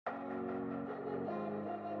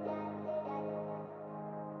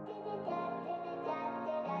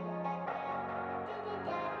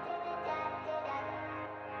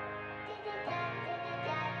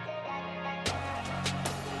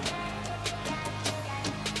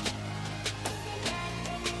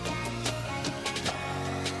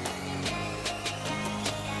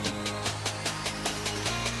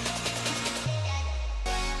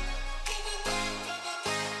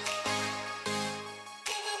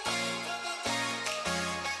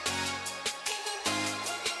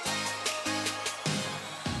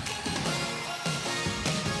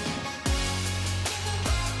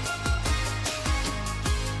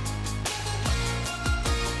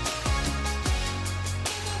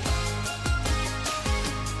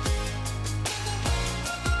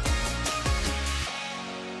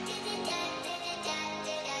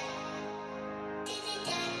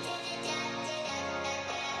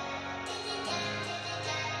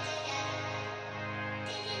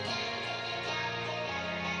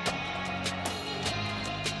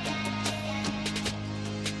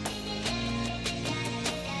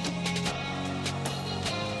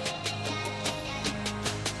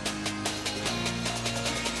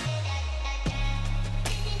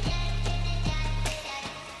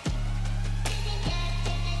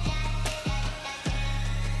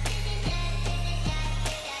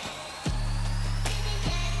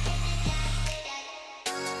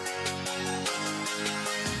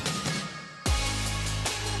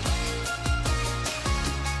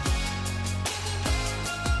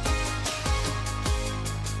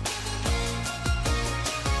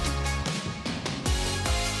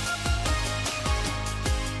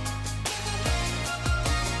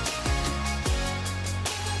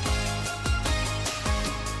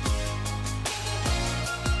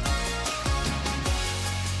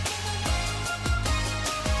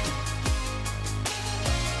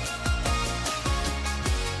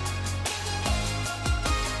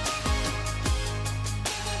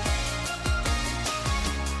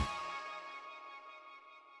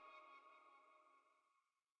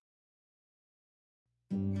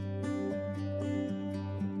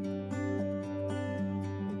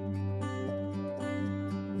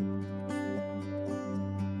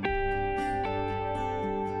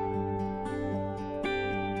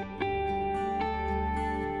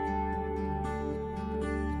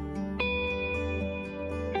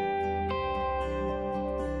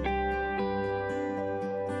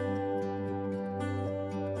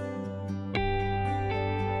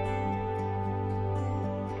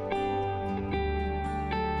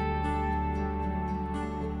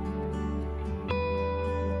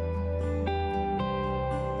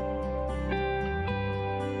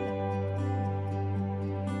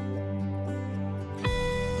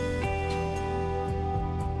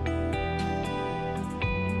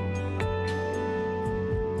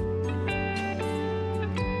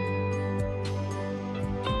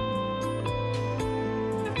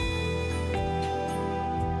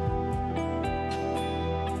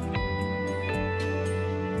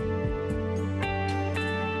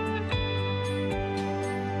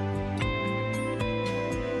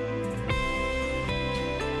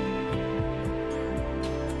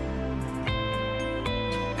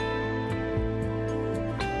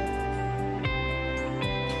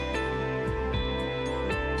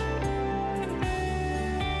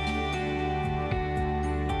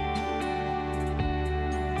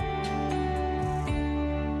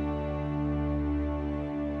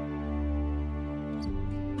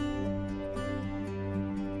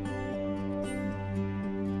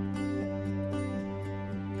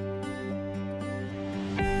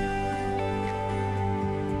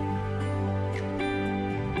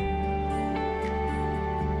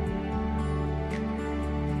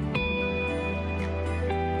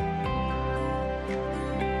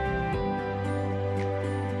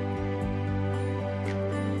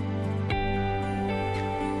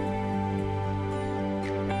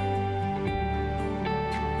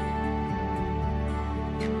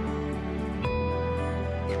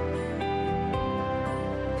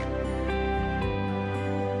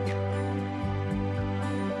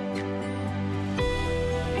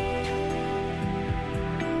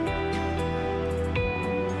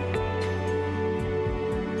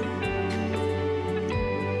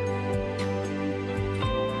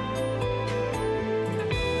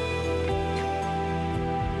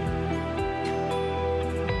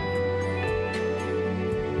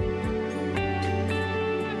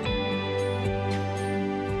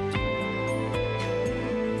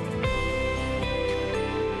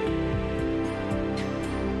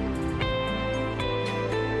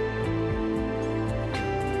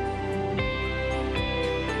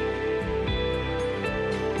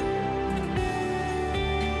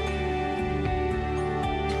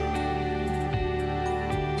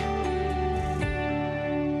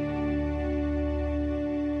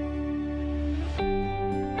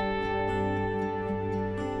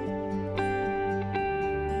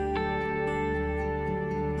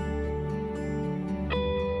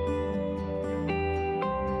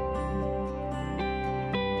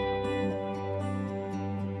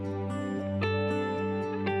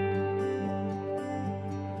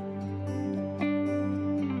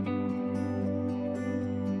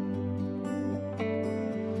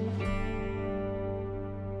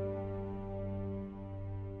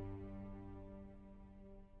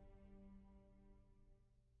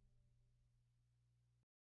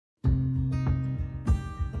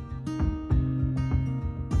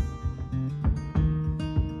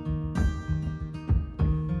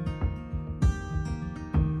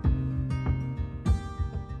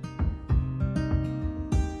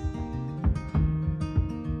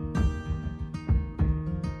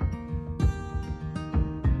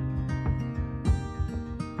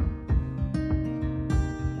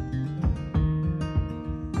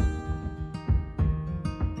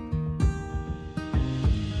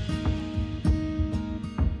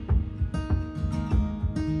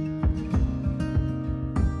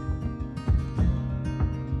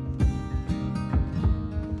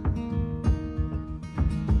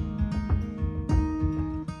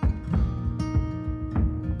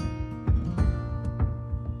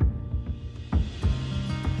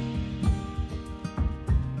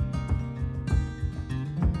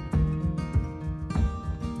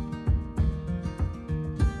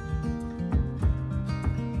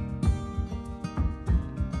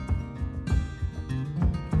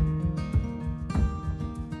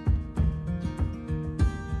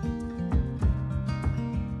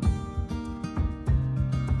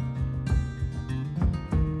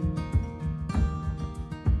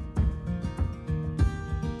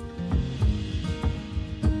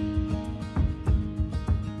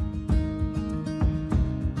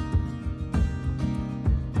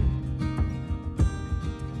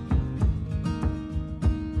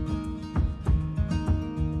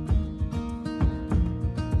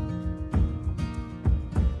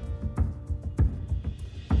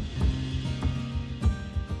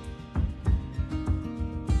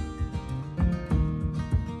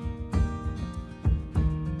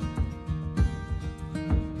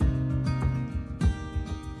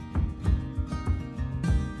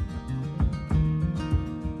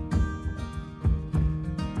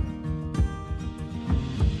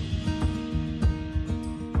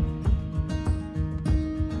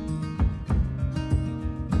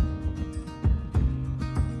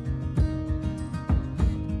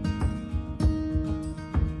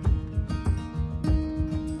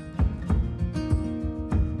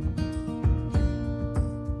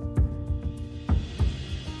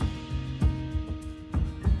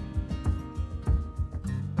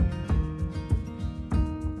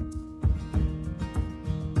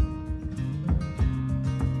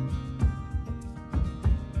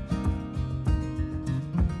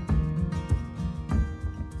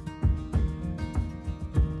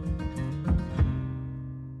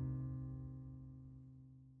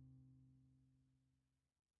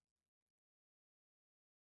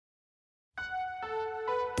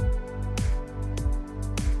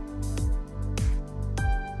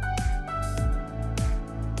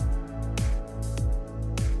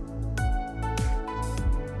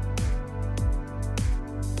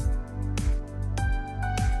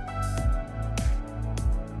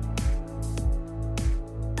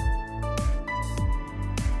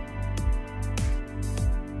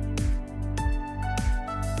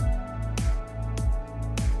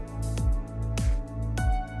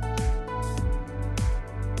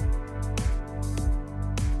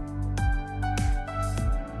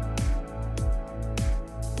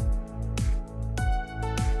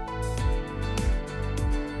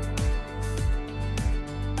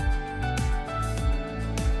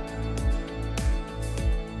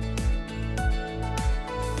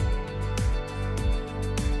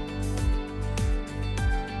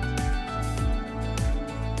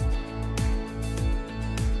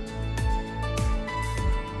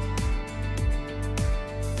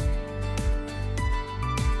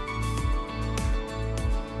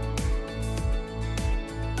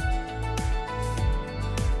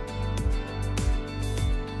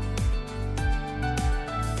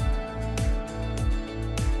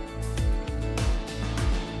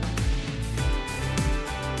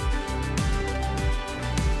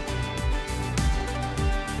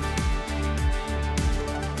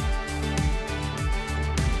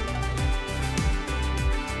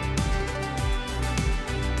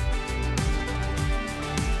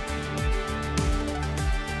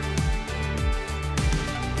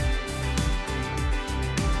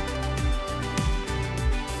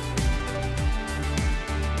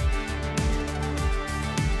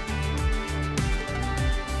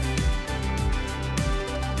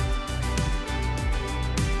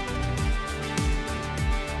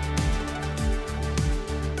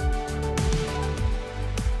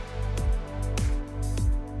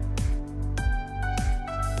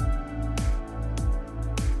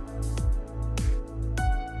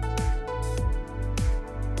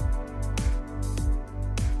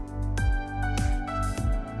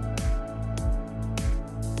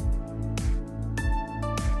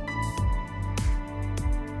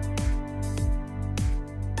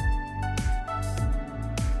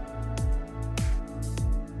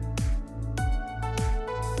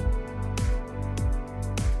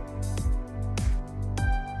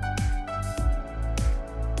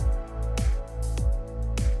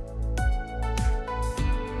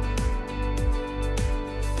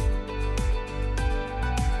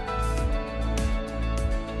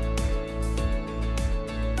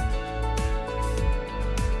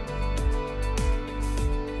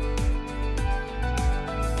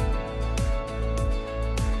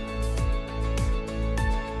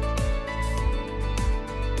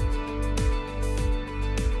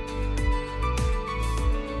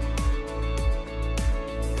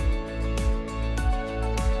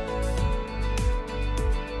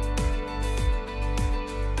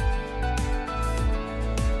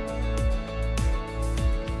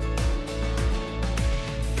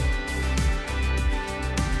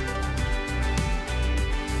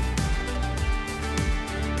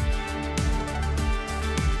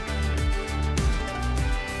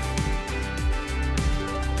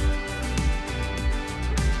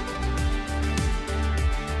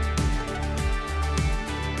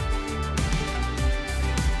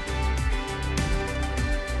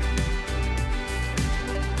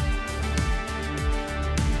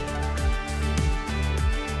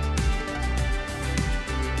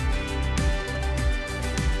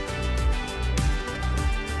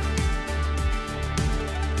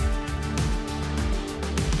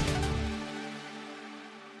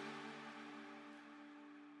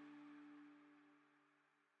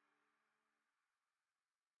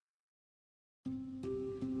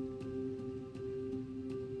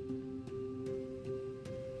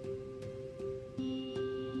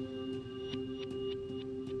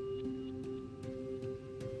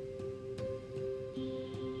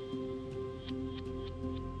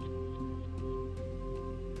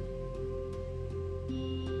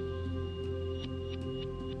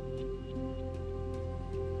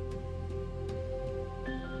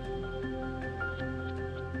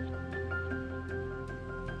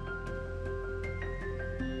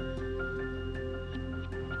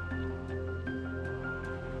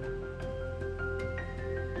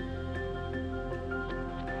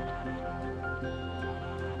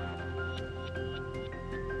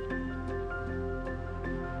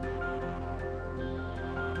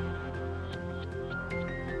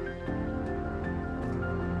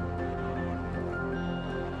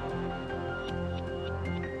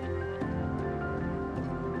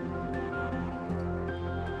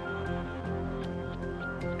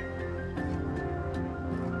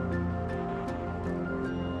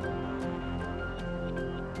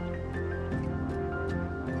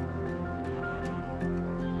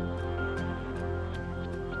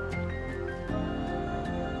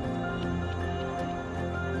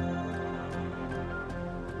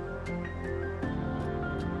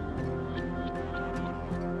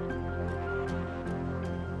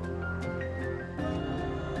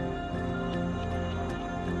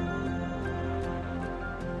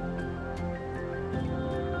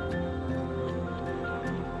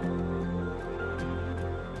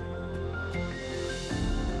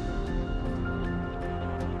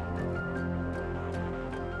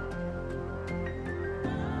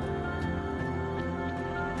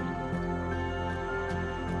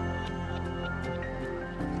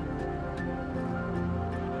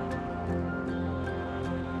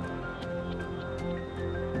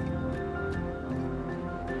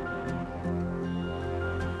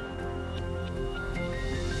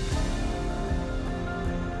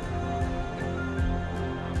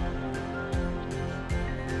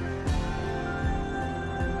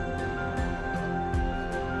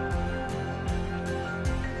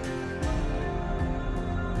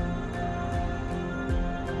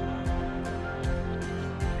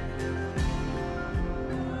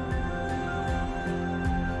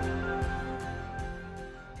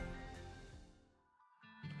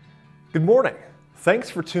Good morning. Thanks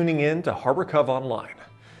for tuning in to Harbor Cove Online.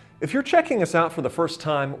 If you're checking us out for the first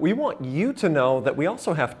time, we want you to know that we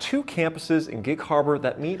also have 2 campuses in Gig Harbor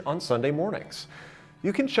that meet on Sunday mornings.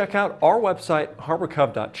 You can check out our website,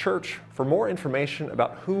 harborcove.church, for more information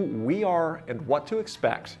about who we are and what to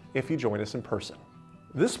expect if you join us in person.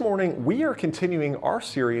 This morning, we are continuing our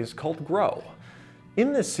series called Grow.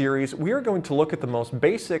 In this series, we are going to look at the most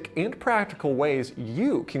basic and practical ways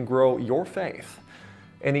you can grow your faith.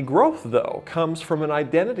 Any growth, though, comes from an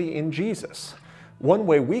identity in Jesus. One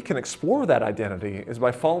way we can explore that identity is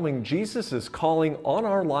by following Jesus' calling on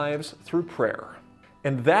our lives through prayer.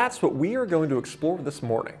 And that's what we are going to explore this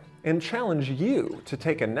morning and challenge you to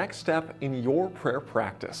take a next step in your prayer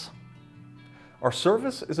practice. Our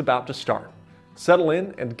service is about to start. Settle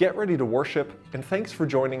in and get ready to worship, and thanks for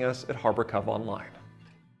joining us at Harbor Cove Online.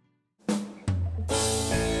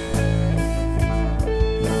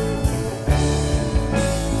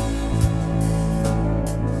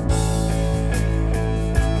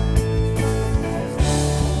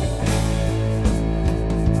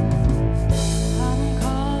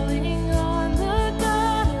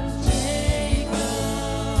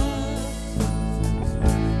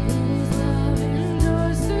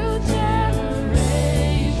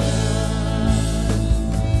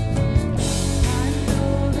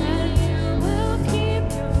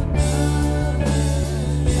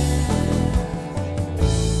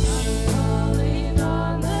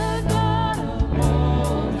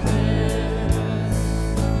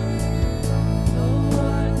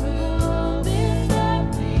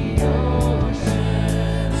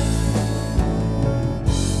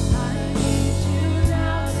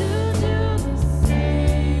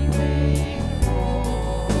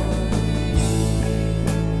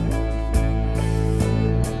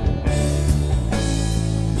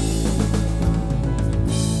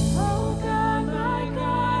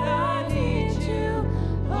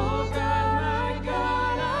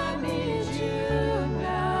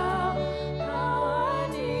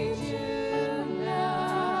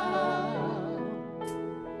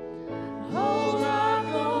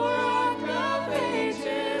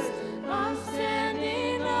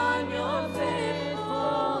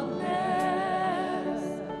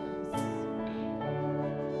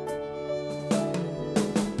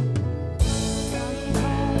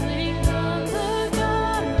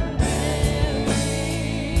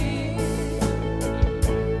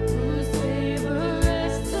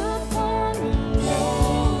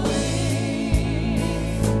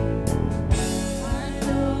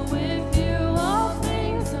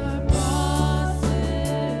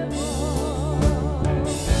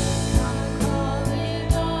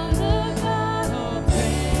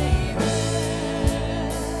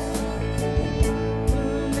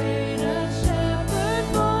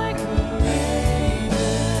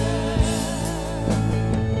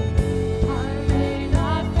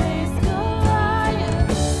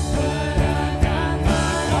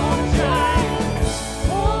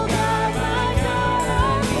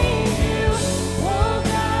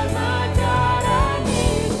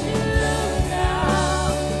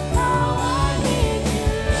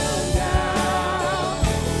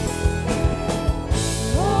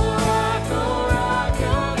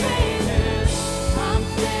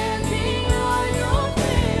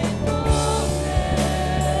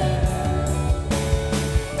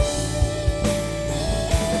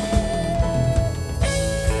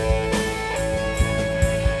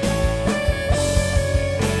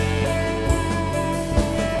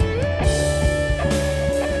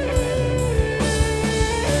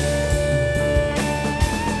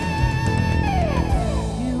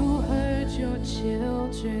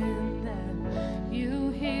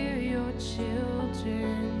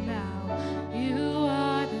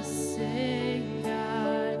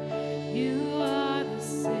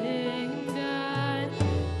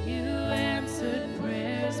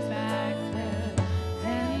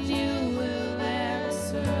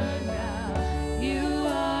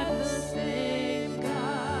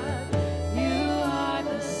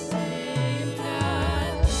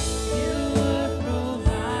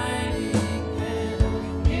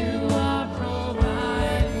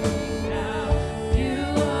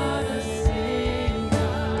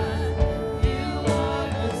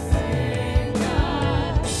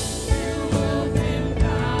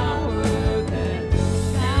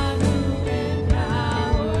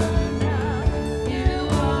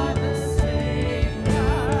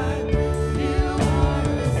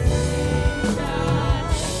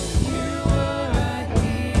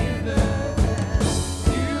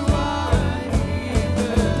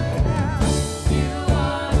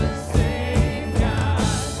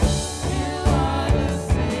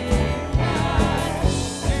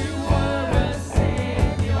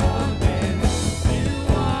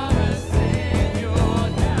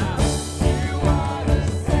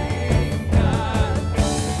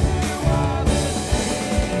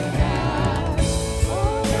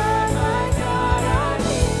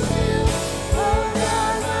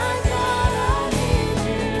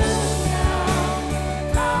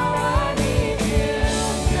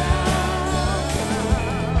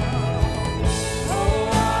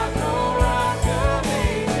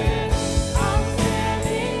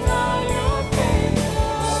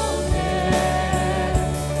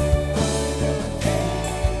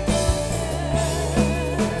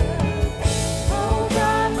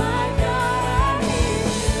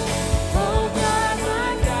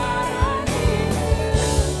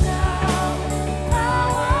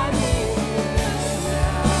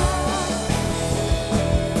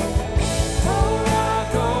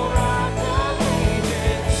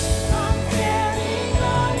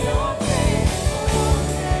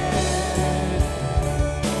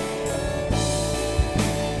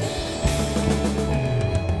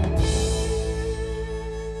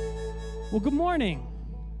 Well, good morning.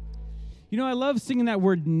 You know, I love singing that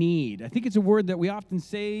word need. I think it's a word that we often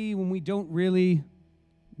say when we don't really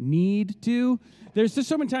need to. There's just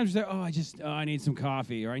so many times we say, I need some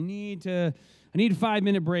coffee, or I need a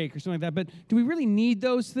 5-minute break, or something like that. But do we really need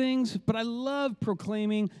those things? But I love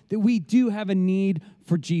proclaiming that we do have a need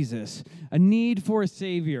for Jesus, a need for a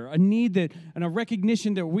Savior, a need that, and a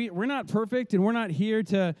recognition that we're not perfect, and we're not here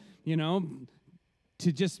to,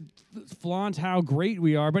 to just flaunt how great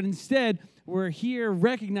we are, but instead, we're here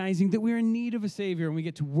recognizing that we're in need of a Savior, and we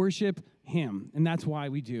get to worship Him, and that's why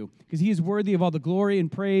we do, because He is worthy of all the glory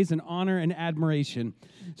and praise and honor and admiration.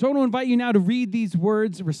 So I want to invite you now to read these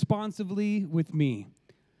words responsively with me.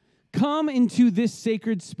 Come into this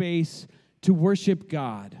sacred space to worship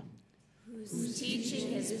God, whose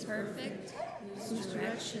teaching is perfect, whose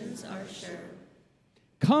directions are sure.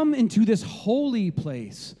 Come into this holy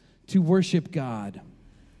place to worship God,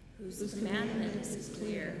 whose commandment is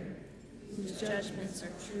clear, whose judgments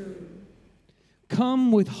are true.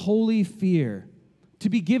 Come with holy fear, to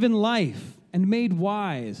be given life and made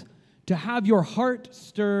wise, to have your heart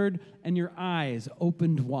stirred and your eyes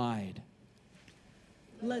opened wide.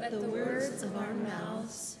 Let the words of our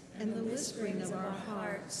mouths and the whispering of our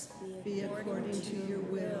hearts be according to your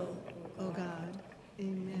will, O God.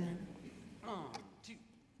 Amen. 1, 2,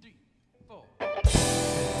 3, 4.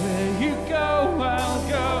 Where you go, I'll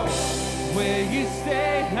go. Where you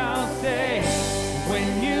stay, I'll stay.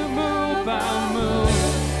 When you move, I'll move.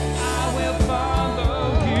 I will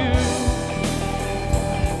follow you.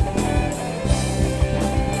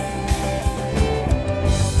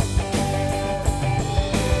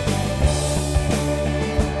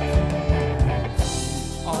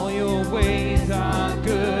 All your ways are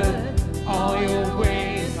good. All your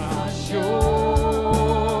ways are sure.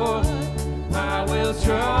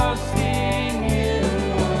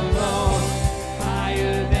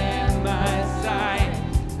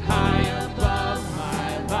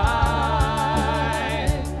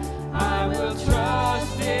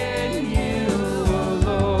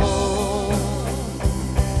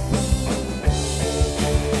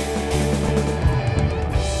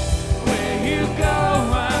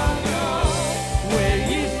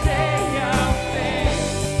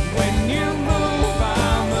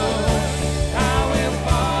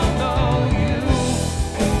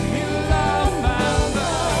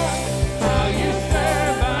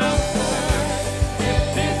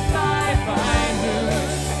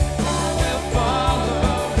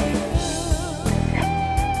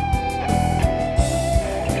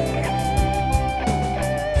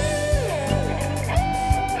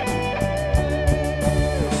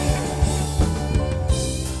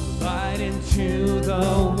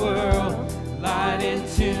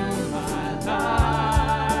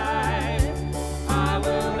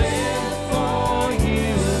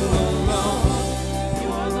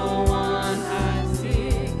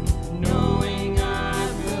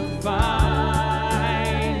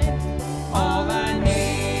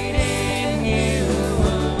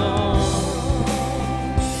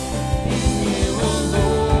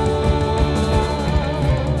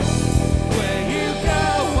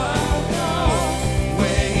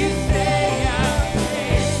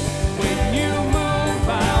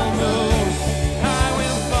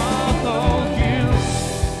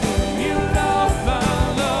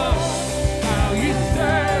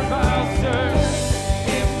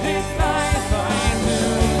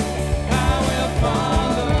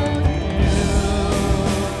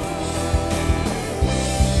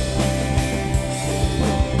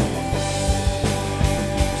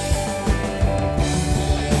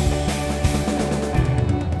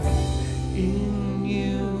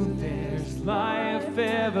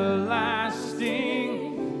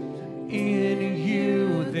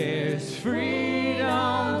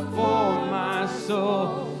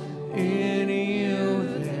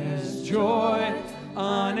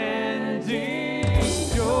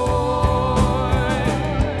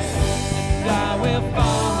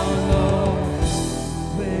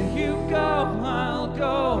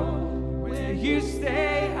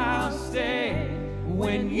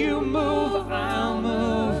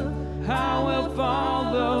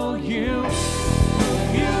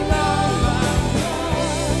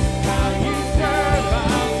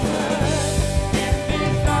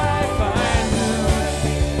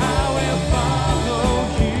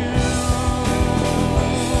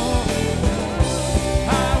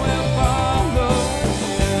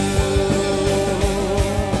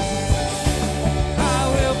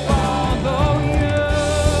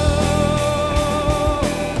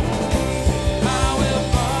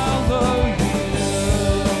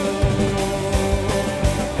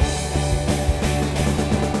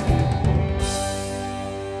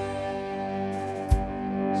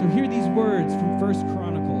 So hear these words from 1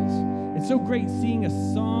 Chronicles. It's so great seeing a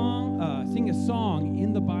song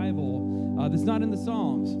in the Bible that's not in the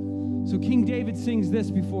Psalms. So King David sings this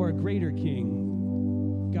before a greater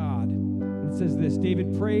king, God. And it says this,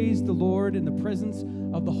 David praised the Lord in the presence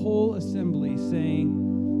of the whole assembly,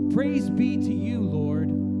 saying, Praise be to you, Lord,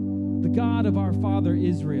 the God of our father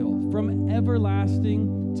Israel, from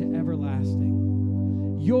everlasting to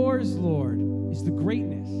everlasting. Yours, Lord, is the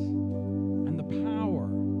greatness and the power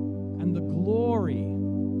and the glory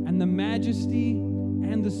and the majesty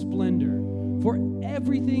and the splendor, for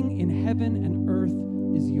everything in heaven and earth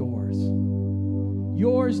is yours.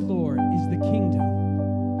 Yours, Lord, is the kingdom.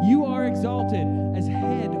 You are exalted as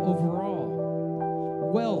head over all.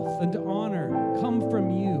 Wealth and honor come from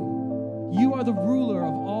you. You are the ruler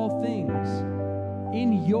of all things.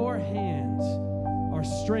 In your hands are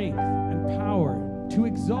strength and power to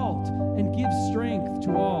exalt and give strength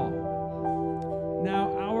to all.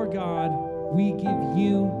 Now, our God, we give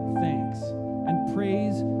you thanks and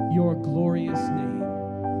praise your glorious name.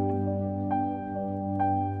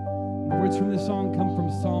 The words from this song come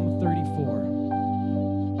from Psalm 34.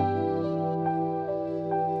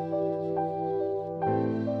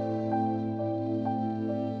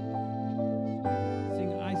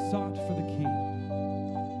 Sing, I sought for the King.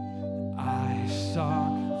 I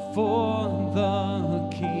sought for the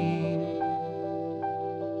King,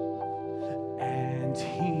 and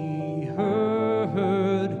he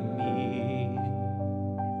heard me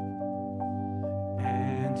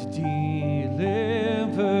and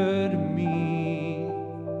delivered me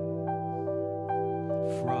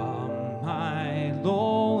from my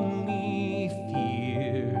lonely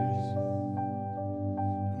fears.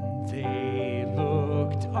 They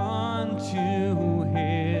looked unto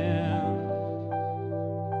him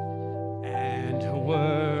and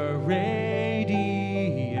were radiant,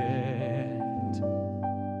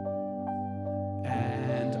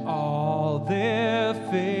 and all their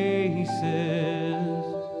faces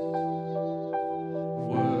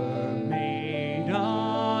were made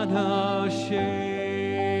unashamed.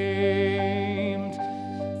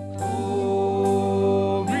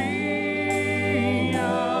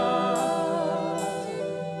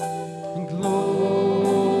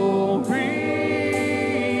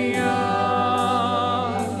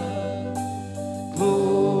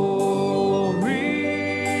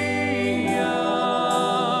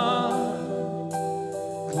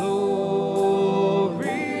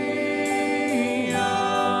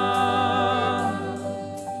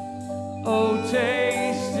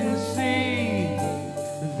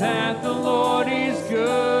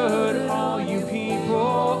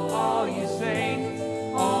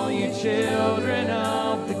 Children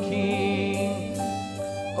of the King,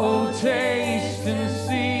 oh taste and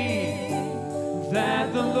see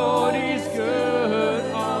that the Lord is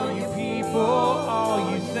good. All you people,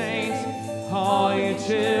 all you saints, all you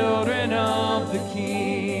children of the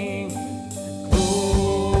King.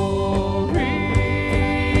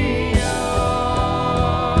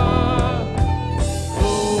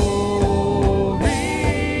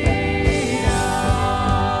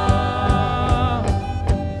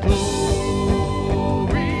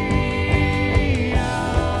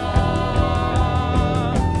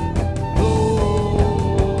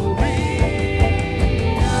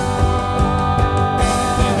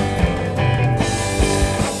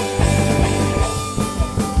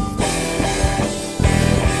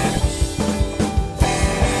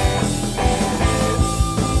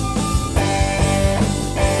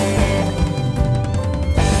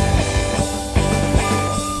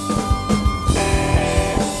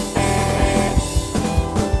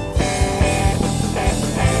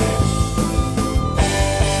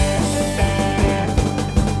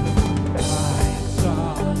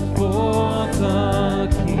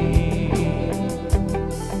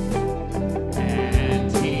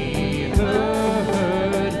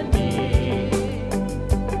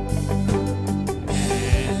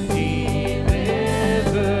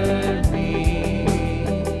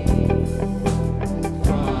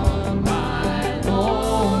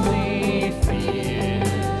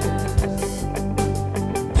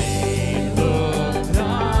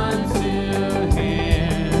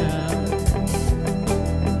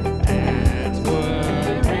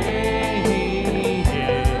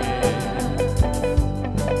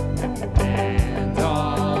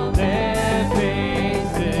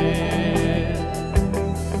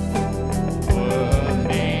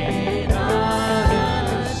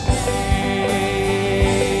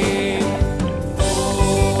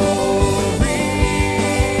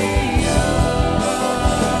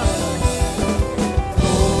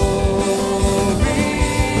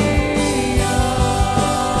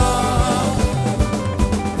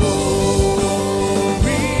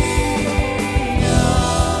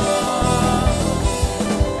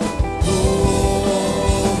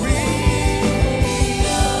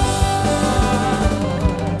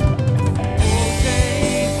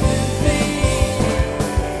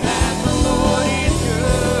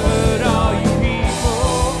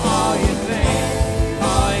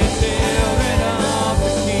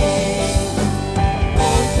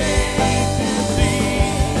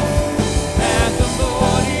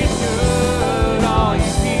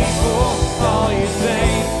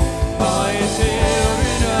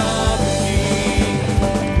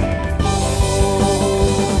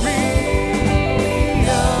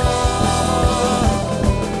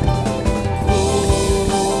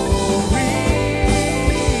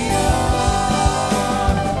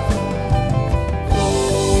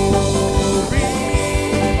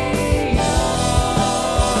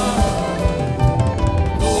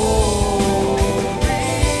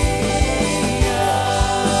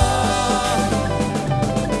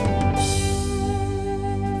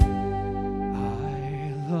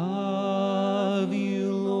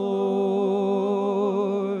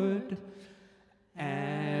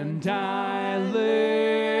 and I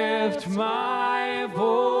lift my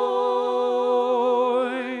voice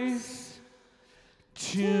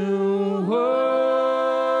to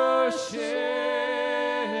worship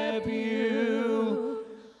you,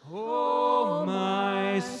 oh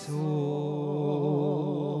my soul,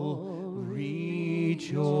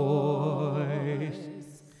 rejoice.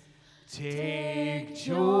 Take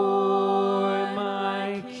joy,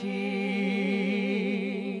 my King,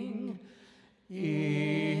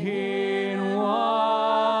 in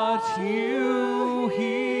what you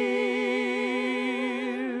hear.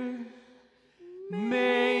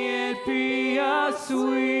 May it be a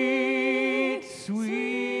sweet,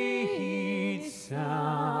 sweet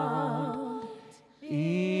sound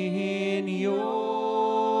in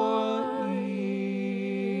your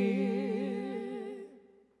ear.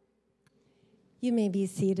 You may be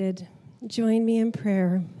seated. Join me in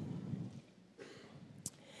prayer.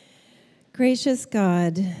 Gracious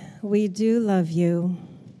God, we do love you.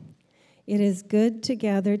 It is good to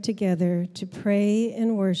gather together to pray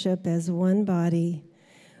and worship as one body,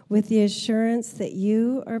 with the assurance that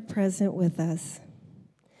you are present with us.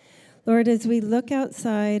 Lord, as we look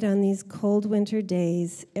outside on these cold winter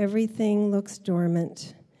days, everything looks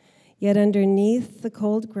dormant. Yet underneath the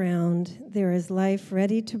cold ground, there is life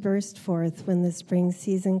ready to burst forth when the spring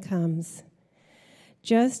season comes.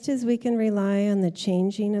 Just as we can rely on the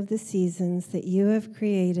changing of the seasons that you have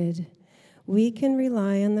created, we can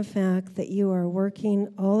rely on the fact that you are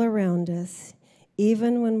working all around us,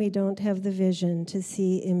 even when we don't have the vision to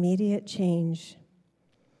see immediate change.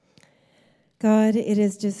 God, it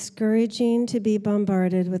is discouraging to be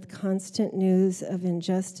bombarded with constant news of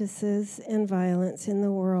injustices and violence in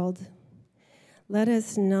the world. Let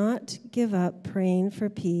us not give up praying for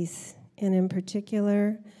peace, and in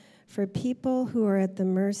particular, for people who are at the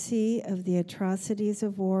mercy of the atrocities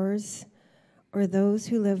of wars or those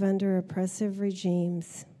who live under oppressive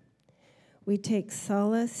regimes. We take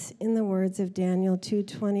solace in the words of Daniel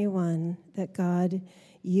 2:21, that God,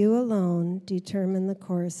 you alone determine the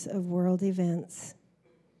course of world events.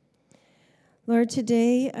 Lord,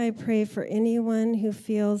 today I pray for anyone who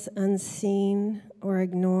feels unseen or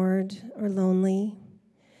ignored or lonely.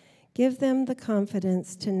 Give them the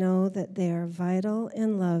confidence to know that they are vital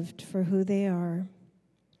and loved for who they are.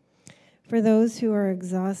 For those who are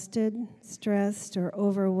exhausted, stressed, or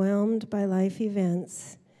overwhelmed by life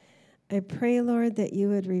events, I pray, Lord, that you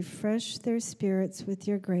would refresh their spirits with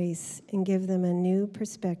your grace and give them a new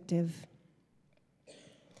perspective.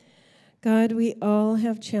 God, we all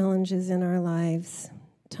have challenges in our lives,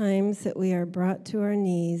 times that we are brought to our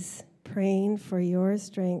knees, praying for your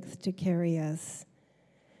strength to carry us.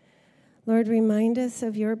 Lord, remind us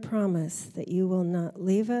of your promise that you will not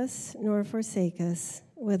leave us nor forsake us,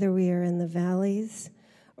 whether we are in the valleys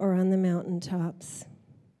or on the mountaintops.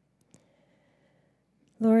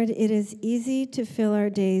 Lord, it is easy to fill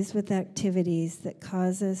our days with activities that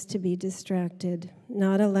cause us to be distracted,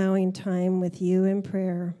 not allowing time with you in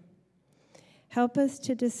prayer. Help us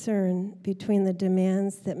to discern between the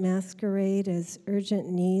demands that masquerade as urgent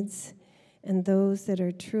needs and those that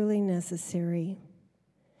are truly necessary.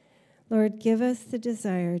 Lord, give us the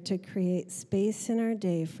desire to create space in our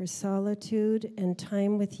day for solitude and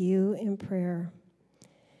time with you in prayer.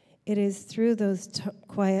 It is through those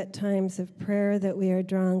quiet times of prayer that we are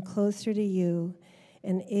drawn closer to you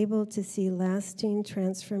and able to see lasting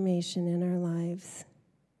transformation in our lives.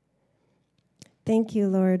 Thank you,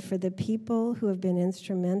 Lord, for the people who have been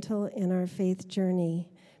instrumental in our faith journey,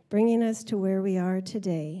 bringing us to where we are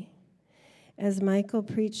today. As Michael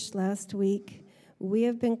preached last week, we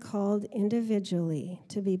have been called individually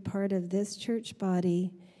to be part of this church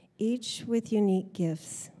body, each with unique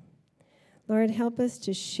gifts. Lord, help us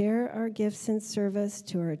to share our gifts and service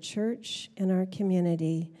to our church and our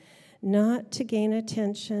community, not to gain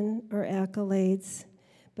attention or accolades,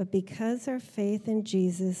 but because our faith in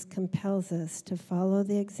Jesus compels us to follow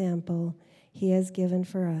the example he has given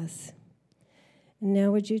for us. And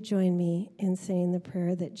now would you join me in saying the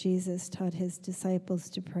prayer that Jesus taught his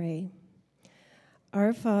disciples to pray?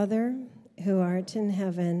 Our Father, who art in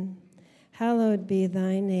heaven, hallowed be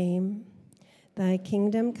thy name. Thy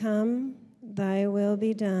kingdom come, thy will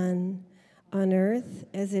be done, on earth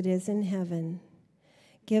as it is in heaven.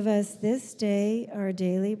 Give us this day our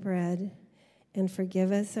daily bread, and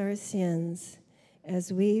forgive us our sins,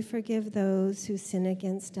 as we forgive those who sin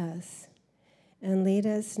against us. And lead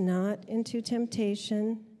us not into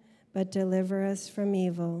temptation, but deliver us from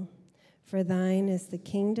evil. For thine is the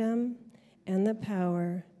kingdom, and the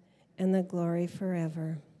power, and the glory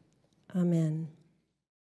forever. Amen.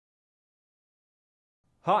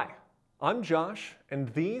 Hi, I'm Josh, and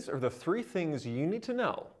these are the 3 things you need to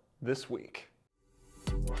know this week.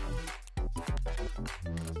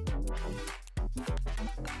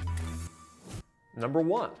 Number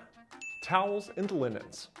 1, towels and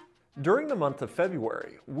linens. During the month of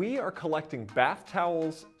February, we are collecting bath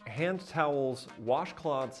towels, hand towels,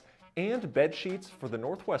 washcloths, and bed sheets for the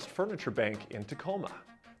Northwest Furniture Bank in Tacoma.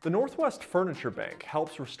 The Northwest Furniture Bank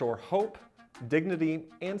helps restore hope, dignity,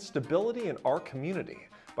 and stability in our community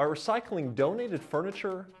by recycling donated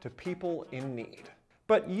furniture to people in need.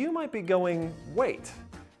 But you might be going, wait,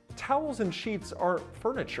 towels and sheets aren't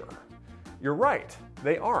furniture. You're right,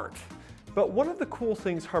 they aren't. But one of the cool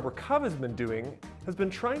things Harbor Cove has been doing has been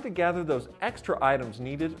trying to gather those extra items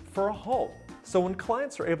needed for a home. So when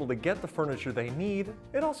clients are able to get the furniture they need,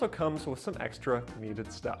 it also comes with some extra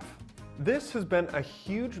needed stuff. This has been a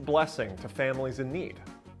huge blessing to families in need.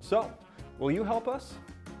 So, will you help us?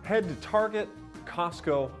 Head to Target,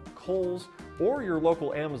 Costco, Kohl's, or your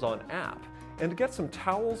local Amazon app and get some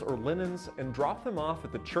towels or linens and drop them off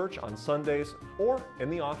at the church on Sundays or in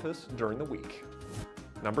the office during the week.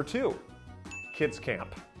 Number 2, Kids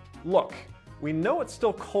Camp. Look, we know it's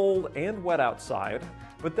still cold and wet outside,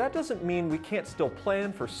 but that doesn't mean we can't still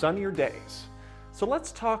plan for sunnier days. So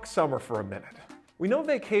let's talk summer for a minute. We know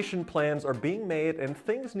vacation plans are being made and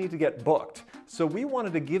things need to get booked, so we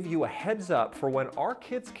wanted to give you a heads up for when our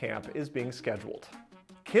kids camp is being scheduled.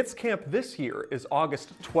 Kids Camp this year is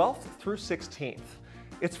August 12th through 16th.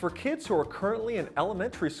 It's for kids who are currently in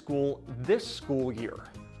elementary school this school year.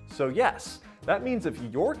 So yes, that means if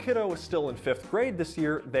your kiddo is still in 5th grade this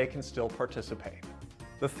year, they can still participate.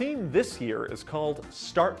 The theme this year is called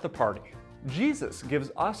Start the Party. Jesus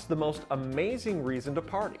gives us the most amazing reason to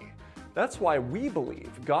party. That's why we believe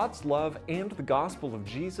God's love and the gospel of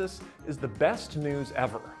Jesus is the best news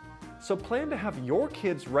ever. So plan to have your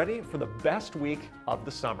kids ready for the best week of the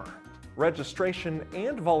summer. Registration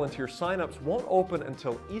and volunteer signups won't open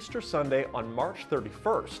until Easter Sunday on March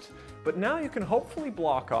 31st, but now you can hopefully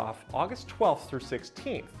block off August 12th through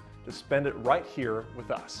 16th to spend it right here with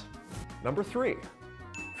us. Number 3,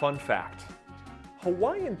 fun fact.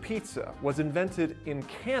 Hawaiian pizza was invented in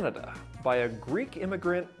Canada by a Greek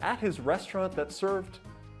immigrant at his restaurant that served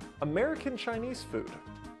American Chinese food.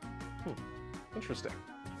 Interesting.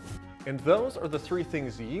 And those are the 3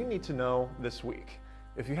 things you need to know this week.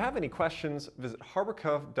 If you have any questions, visit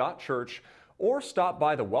harborcove.church or stop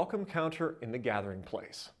by the welcome counter in the gathering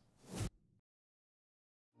place.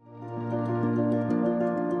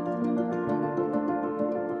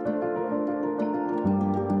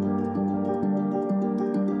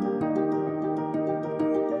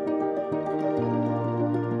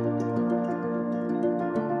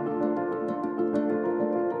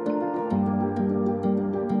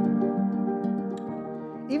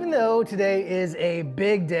 Even though today is a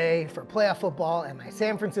big day for playoff football and my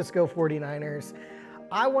San Francisco 49ers,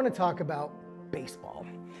 I want to talk about baseball.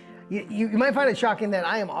 You might find it shocking that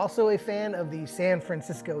I am also a fan of the San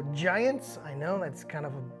Francisco Giants. I know that's kind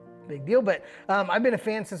of a big deal, but I've been a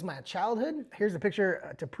fan since my childhood. Here's a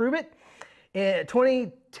picture to prove it.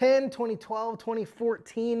 2010, 2012,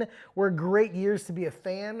 2014 were great years to be a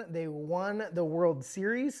fan. They won the World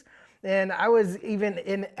Series. And I was even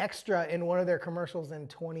an extra in one of their commercials in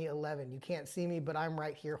 2011. You can't see me, but I'm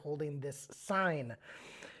right here holding this sign.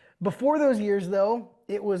 Before those years, though,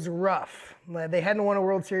 it was rough. They hadn't won a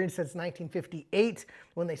World Series since 1958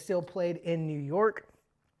 when they still played in New York.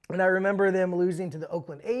 And I remember them losing to the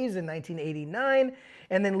Oakland A's in 1989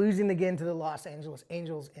 and then losing again to the Los Angeles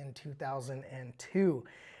Angels in 2002.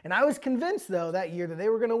 And I was convinced, though, that year that they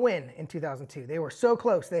were going to win in 2002. They were so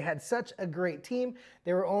close. They had such a great team.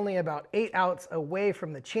 They were only about 8 outs away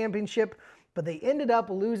from the championship, but they ended up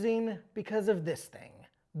losing because of this thing,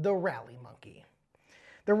 the rally monkey.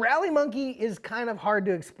 The rally monkey is kind of hard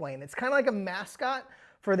to explain. It's kind of like a mascot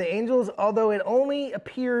for the Angels, although it only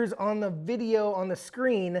appears on the video on the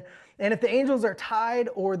screen. And if the Angels are tied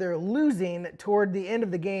or they're losing toward the end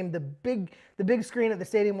of the game, the big screen at the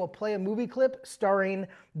stadium will play a movie clip starring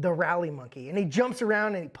the rally monkey. And he jumps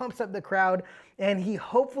around and he pumps up the crowd and he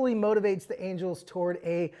hopefully motivates the Angels toward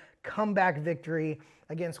a comeback victory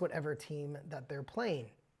against whatever team that they're playing.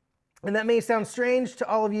 And that may sound strange to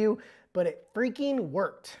all of you, but it freaking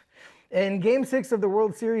worked. In Game 6 of the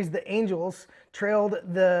World Series, the Angels trailed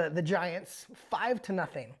the Giants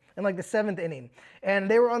 5-0 in like the 7th inning.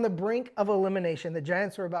 And they were on the brink of elimination. The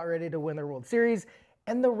Giants were about ready to win the World Series,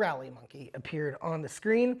 and the rally monkey appeared on the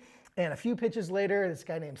screen. And a few pitches later, this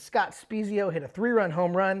guy named Scott Spezio hit a 3-run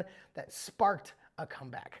home run that sparked a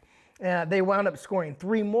comeback. They wound up scoring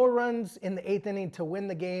 3 more runs in the 8th inning to win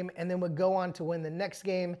the game, and then would go on to win the next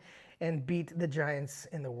game and beat the Giants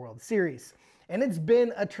in the World Series. And it's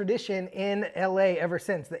been a tradition in LA ever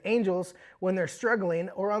since. The angels, when they're struggling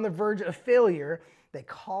or on the verge of failure, they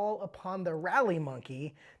call upon the rally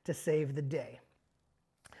monkey to save the day.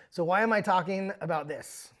 So why am I talking about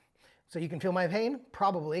this? So you can feel my pain?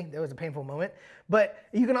 Probably. That was a painful moment. But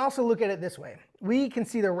you can also look at it this way. We can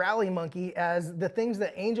see the rally monkey as the things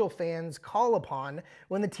that angel fans call upon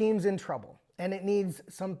when the team's in trouble and it needs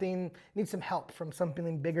some help from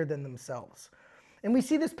something bigger than themselves. And we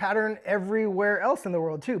see this pattern everywhere else in the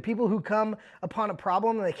world too. People who come upon a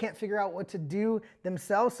problem and they can't figure out what to do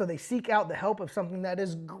themselves, so they seek out the help of something that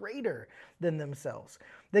is greater than themselves.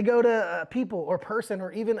 They go to a people or person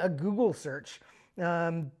or even a Google search,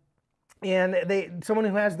 and someone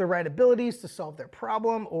who has the right abilities to solve their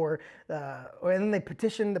problem, and then they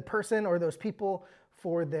petition the person or those people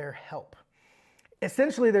for their help.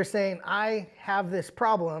 Essentially, they're saying, I have this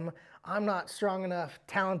problem. I'm not strong enough,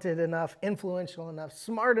 talented enough, influential enough,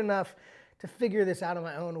 smart enough to figure this out on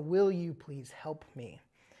my own. Will you please help me?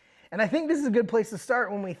 And I think this is a good place to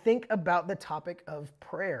start when we think about the topic of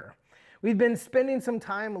prayer. We've been spending some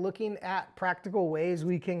time looking at practical ways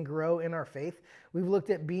we can grow in our faith. We've looked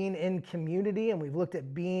at being in community and we've looked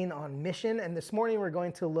at being on mission. And this morning we're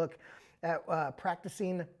going to look at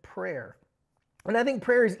practicing prayer. And I think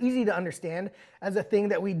prayer is easy to understand as a thing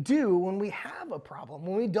that we do when we have a problem,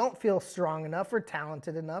 when we don't feel strong enough or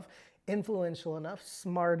talented enough, influential enough,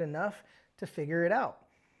 smart enough to figure it out.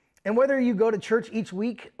 And whether you go to church each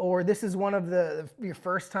week or this is one of your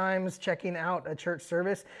first times checking out a church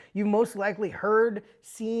service, you've most likely heard,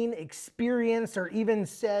 seen, experienced, or even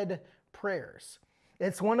said prayers.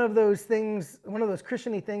 It's one of those things, one of those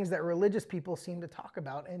Christian-y things that religious people seem to talk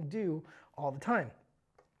about and do all the time.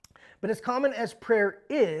 But as common as prayer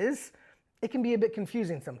is, it can be a bit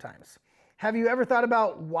confusing sometimes. Have you ever thought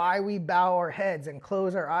about why we bow our heads and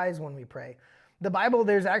close our eyes when we pray? The Bible,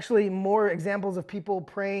 there's actually more examples of people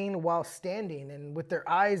praying while standing and with their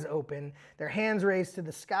eyes open, their hands raised to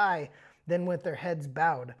the sky, than with their heads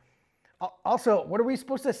bowed. Also, what are we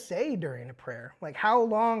supposed to say during a prayer? Like, how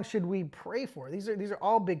long should we pray for? These are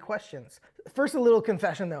all big questions. First, a little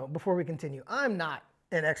confession though, before we continue. I'm not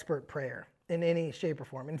an expert prayer in any shape or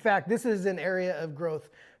form. In fact, this is an area of growth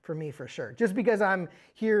for me for sure. Just because I'm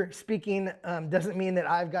here speaking doesn't mean that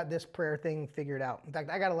I've got this prayer thing figured out. In fact,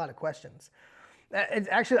 I got a lot of questions.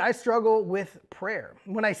 I struggle with prayer.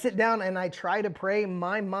 When I sit down and I try to pray,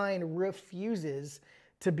 my mind refuses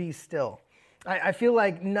to be still. I feel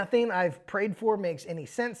like nothing I've prayed for makes any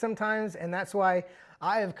sense sometimes, and that's why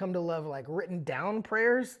I have come to love like written down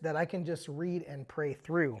prayers that I can just read and pray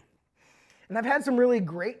through. And I've had some really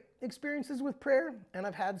great experiences with prayer, and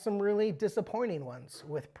I've had some really disappointing ones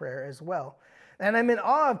with prayer as well. And I'm in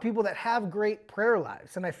awe of people that have great prayer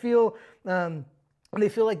lives, and I feel they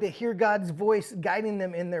feel like they hear God's voice guiding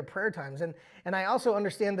them in their prayer times. And I also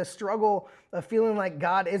understand the struggle of feeling like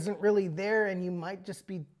God isn't really there and you might just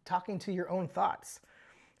be talking to your own thoughts.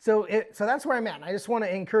 So that's where I'm at. I just want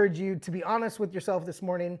to encourage you to be honest with yourself this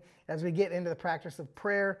morning as we get into the practice of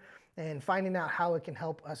prayer and finding out how it can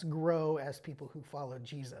help us grow as people who follow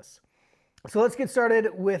Jesus. So let's get started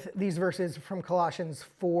with these verses from Colossians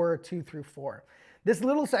 4, 2 through 4. This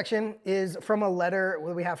little section is from a letter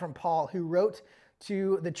that we have from Paul, who wrote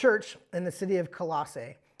to the church in the city of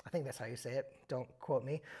Colossae. I think that's how you say it. Don't quote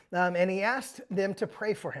me. And he asked them to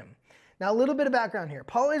pray for him. Now, a little bit of background here.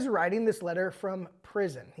 Paul is writing this letter from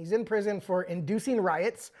prison. He's in prison for inducing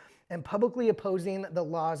riots and publicly opposing the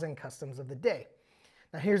laws and customs of the day.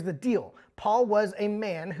 Now, here's the deal. Paul was a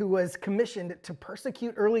man who was commissioned to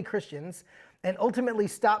persecute early Christians and ultimately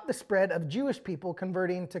stop the spread of Jewish people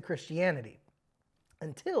converting to Christianity,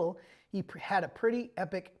 until he had a pretty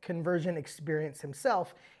epic conversion experience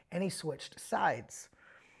himself, and he switched sides.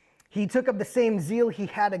 He took up the same zeal he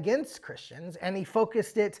had against Christians, and he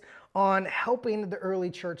focused it on helping the early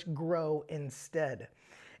church grow instead.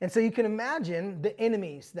 And so you can imagine the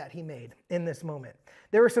enemies that he made in this moment.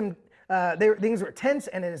 There were things were tense,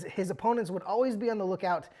 and his opponents would always be on the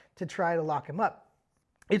lookout to try to lock him up.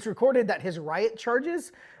 It's recorded that his riot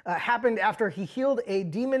charges happened after he healed a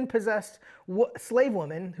demon-possessed slave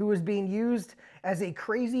woman who was being used as a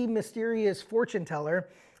crazy, mysterious fortune teller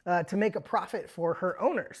to make a profit for her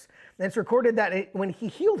owners. And it's recorded that when he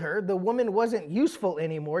healed her, the woman wasn't useful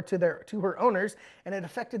anymore to her owners, and it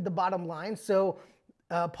affected the bottom line. So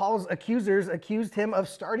Paul's accusers accused him of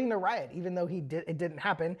starting a riot, even though it didn't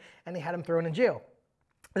happen, and they had him thrown in jail.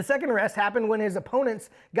 The second arrest happened when his opponents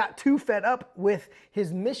got too fed up with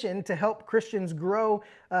his mission to help Christians grow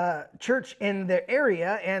church in their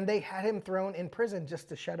area, and they had him thrown in prison just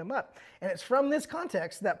to shut him up. And it's from this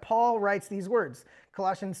context that Paul writes these words,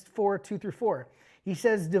 Colossians 4, 2 through 4. He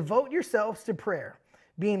says, devote yourselves to prayer,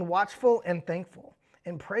 being watchful and thankful,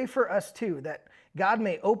 and pray for us too, that God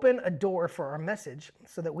may open a door for our message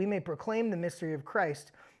so that we may proclaim the mystery of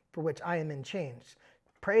Christ, for which I am in chains.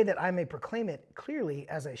 Pray that I may proclaim it clearly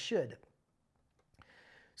as I should.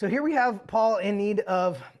 So here we have Paul in need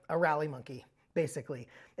of a rally monkey, basically,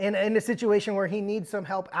 in a situation where he needs some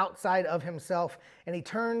help outside of himself, and he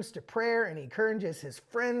turns to prayer and he encourages his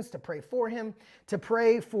friends to pray for him, to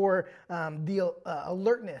pray for the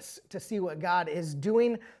alertness to see what God is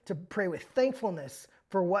doing, to pray with thankfulness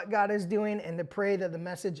for what God is doing, and to pray that the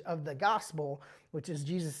message of the gospel, which is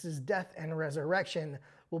Jesus' death and resurrection,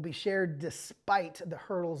 will be shared despite the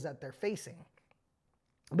hurdles that they're facing.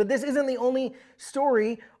 But this isn't the only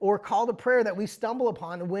story or call to prayer that we stumble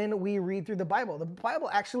upon when we read through the Bible. The Bible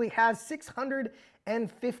actually has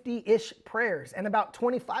 650-ish prayers, and about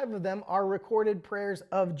 25 of them are recorded prayers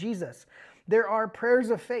of Jesus. There are prayers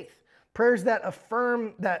of faith, prayers that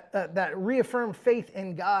affirm that reaffirm faith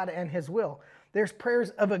in God and His will. There's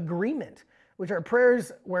prayers of agreement, which are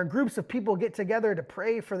prayers where groups of people get together to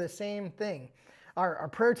pray for the same thing. Our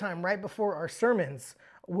prayer time right before our sermons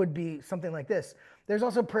would be something like this. There's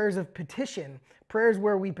also prayers of petition, prayers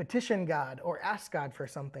where we petition God or ask God for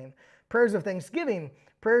something. Prayers of thanksgiving,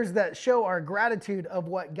 prayers that show our gratitude of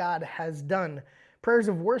what God has done. Prayers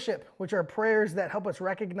of worship, which are prayers that help us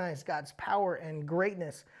recognize God's power and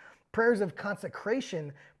greatness. Prayers of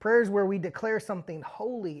consecration, prayers where we declare something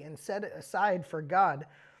holy and set it aside for God.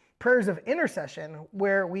 Prayers of intercession,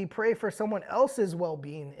 where we pray for someone else's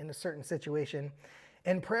well-being in a certain situation.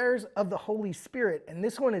 And prayers of the Holy Spirit, and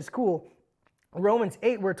this one is cool. Romans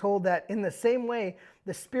 8, we're told that in the same way,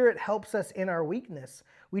 the Spirit helps us in our weakness.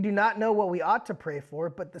 We do not know what we ought to pray for,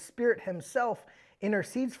 but the Spirit Himself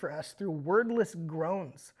intercedes for us through wordless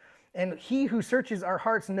groans. And He who searches our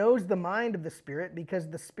hearts knows the mind of the Spirit, because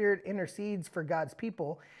the Spirit intercedes for God's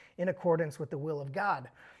people in accordance with the will of God.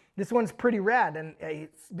 This one's pretty rad, and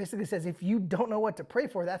it basically says if you don't know what to pray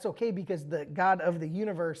for, that's okay, because the God of the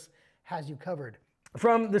universe has you covered.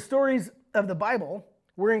 From the stories of the Bible,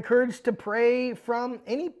 we're encouraged to pray from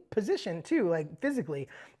any position too, like physically,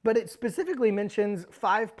 but it specifically mentions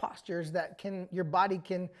 5 postures that your body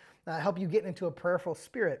can help you get into a prayerful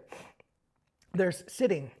spirit. There's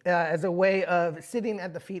sitting as a way of sitting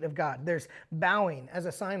at the feet of God. There's bowing as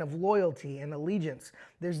a sign of loyalty and allegiance.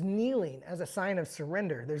 There's kneeling as a sign of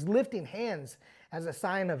surrender. There's lifting hands as a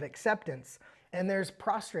sign of acceptance. And there's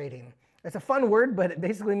prostrating. It's a fun word, but it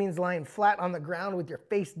basically means lying flat on the ground with your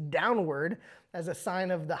face downward as a sign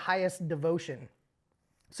of the highest devotion.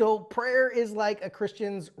 So prayer is like a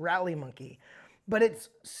Christian's rally monkey, but it's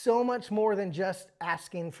so much more than just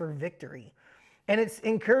asking for victory. And it's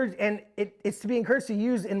encouraged, and it's to be encouraged to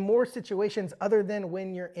use in more situations other than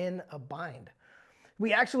when you're in a bind.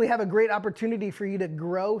 We actually have a great opportunity for you to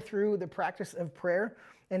grow through the practice of prayer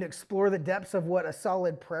and explore the depths of what a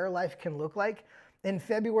solid prayer life can look like. In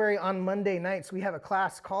February on Monday nights, we have a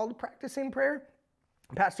class called Practicing Prayer.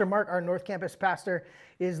 Pastor Mark, our North Campus pastor,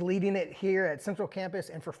 is leading it here at Central Campus.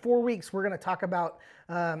 And for 4 weeks, we're going to talk about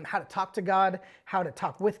how to talk to God, how to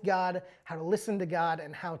talk with God, how to listen to God,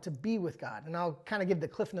 and how to be with God. And I'll kind of give the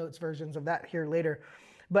Cliff Notes versions of that here later.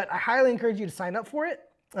 But I highly encourage you to sign up for it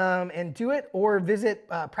and do it, or visit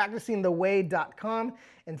practicingtheway.com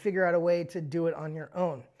and figure out a way to do it on your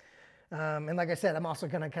own. And like I said, I'm also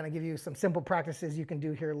going to kind of give you some simple practices you can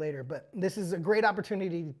do here later. But this is a great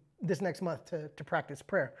opportunity this next month to practice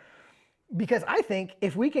prayer. Because I think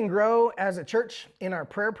if we can grow as a church in our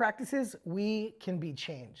prayer practices, we can be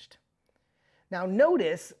changed. Now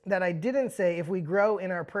notice that I didn't say if we grow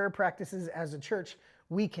in our prayer practices as a church,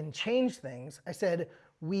 we can change things. I said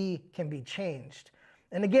we can be changed.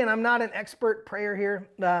 And again, I'm not an expert prayer here,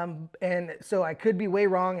 and so I could be way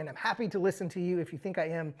wrong, and I'm happy to listen to you if you think I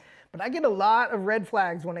am. But I get a lot of red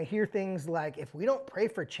flags when I hear things like, if we don't pray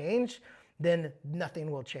for change, then nothing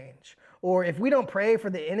will change. Or if we don't pray for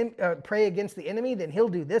the enemy, pray against the enemy, then he'll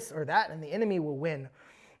do this or that, and the enemy will win.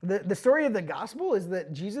 The story of the gospel is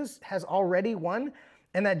that Jesus has already won,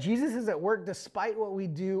 and that Jesus is at work despite what we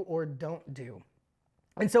do or don't do.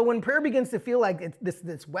 And so when prayer begins to feel like it's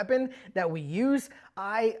this weapon that we use,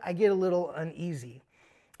 I get a little uneasy.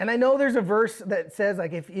 And I know there's a verse that says,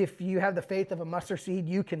 like, if you have the faith of a mustard seed,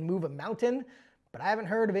 you can move a mountain. But I haven't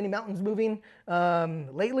heard of any mountains moving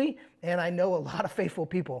lately, and I know a lot of faithful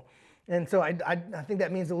people. And so I think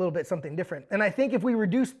that means a little bit something different. And I think if we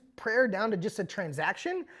reduce prayer down to just a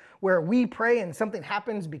transaction where we pray and something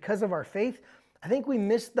happens because of our faith, I think we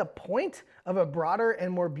miss the point of a broader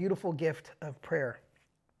and more beautiful gift of prayer.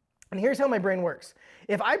 And here's how my brain works.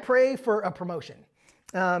 If I pray for a promotion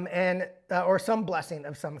or some blessing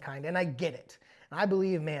of some kind, and I get it, And I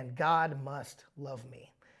believe, man, God must love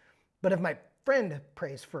me. But if my friend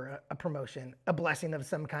prays for a promotion, a blessing of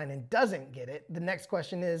some kind, and doesn't get it, the next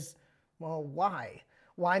question is, well, why?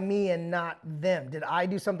 Why me and not them? Did I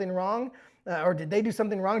do something wrong? Or did they do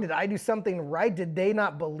something wrong? Did I do something right? Did they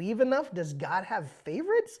not believe enough? Does God have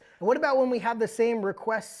favorites? What about when we have the same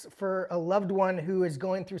requests for a loved one who is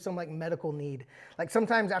going through some like medical need? Like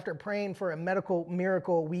sometimes after praying for a medical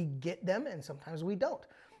miracle, we get them and sometimes we don't.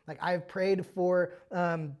 Like I've prayed for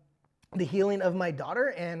the healing of my daughter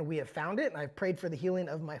and we have found it. And I've prayed for the healing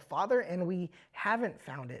of my father and we haven't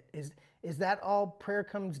found it. Is that all prayer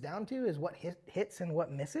comes down to? Is what hits and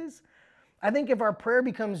what misses? I think if our prayer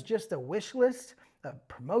becomes just a wish list of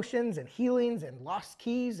promotions and healings and lost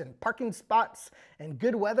keys and parking spots and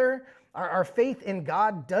good weather, our faith in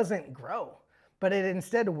God doesn't grow, but it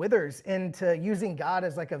instead withers into using God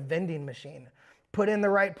as like a vending machine. Put in the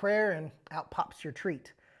right prayer and out pops your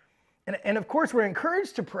treat. And of course, we're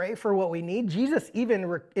encouraged to pray for what we need. Jesus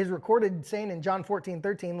even is recorded saying in John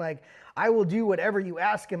 14:13, like, I will do whatever you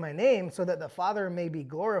ask in my name so that the Father may be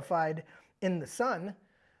glorified in the Son.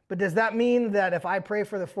 But does that mean that if I pray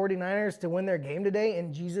for the 49ers to win their game today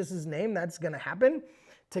in Jesus' name, that's going to happen?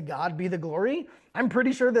 To God be the glory. I'm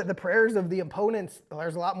pretty sure that the prayers of the opponents,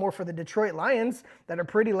 there's a lot more for the Detroit Lions that are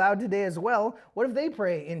pretty loud today as well. What if they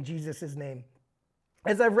pray in Jesus' name?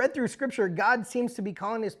 As I've read through scripture, God seems to be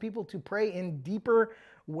calling his people to pray in deeper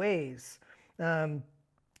ways than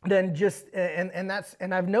just, and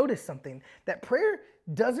I've noticed something, that prayer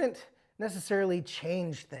doesn't necessarily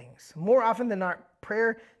change things. More often than not,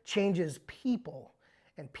 prayer changes people,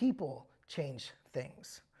 and people change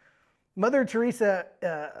things. Mother Teresa,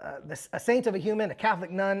 a saint of a human, a Catholic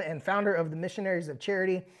nun, and founder of the Missionaries of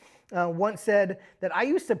Charity, once said that I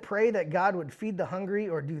used to pray that God would feed the hungry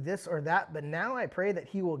or do this or that, but now I pray that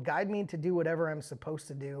he will guide me to do whatever I'm supposed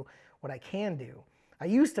to do, what I can do. I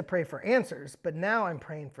used to pray for answers, but now I'm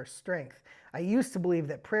praying for strength. I used to believe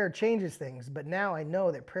that prayer changes things, but now I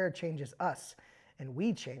know that prayer changes us, and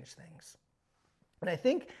we change things. And I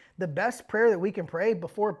think the best prayer that we can pray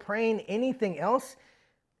before praying anything else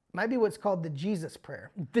might be what's called the Jesus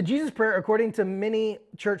prayer. The Jesus prayer, according to many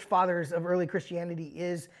church fathers of early Christianity,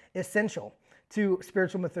 is essential to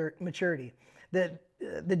spiritual maturity.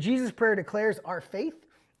 The Jesus prayer declares our faith,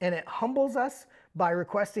 and it humbles us by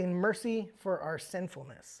requesting mercy for our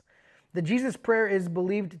sinfulness. The Jesus prayer is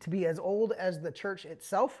believed to be as old as the church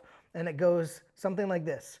itself, and it goes something like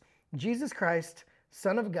this: Jesus Christ,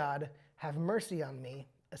 Son of God, have mercy on me,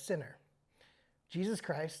 a sinner. Jesus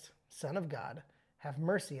Christ, Son of God, have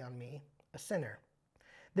mercy on me, a sinner.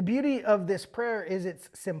 The beauty of this prayer is its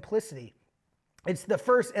simplicity. It's the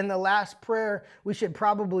first and the last prayer we should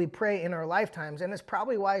probably pray in our lifetimes, and it's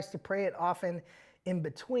probably wise to pray it often in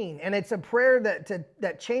between. And it's a prayer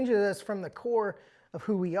that changes us from the core of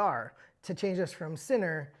who we are, to change us from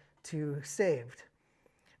sinner to saved.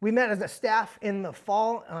 We met as a staff in the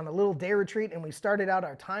fall on a little day retreat, and we started out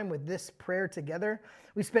our time with this prayer together.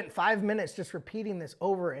 We spent 5 minutes just repeating this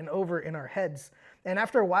over and over in our heads. And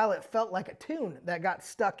after a while, it felt like a tune that got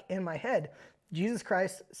stuck in my head. Jesus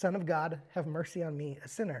Christ, Son of God, have mercy on me, a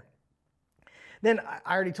sinner. Then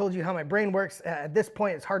I already told you how my brain works. At this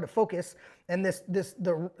point, it's hard to focus. And this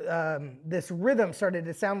rhythm started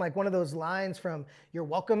to sound like one of those lines from You're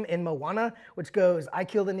Welcome in Moana, which goes, I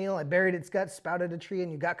killed an eel, I buried its guts, sprouted a tree,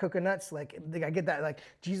 and you got coconuts. Like, I get that, like,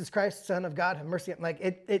 Jesus Christ, Son of God, have mercy. Like,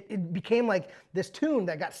 it became like this tune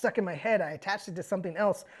that got stuck in my head. I attached it to something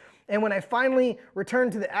else. And when I finally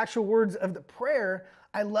returned to the actual words of the prayer,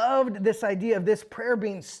 I loved this idea of this prayer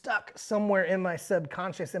being stuck somewhere in my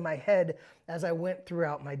subconscious, in my head, as I went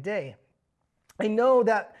throughout my day. I know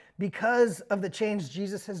that because of the change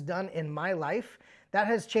Jesus has done in my life, that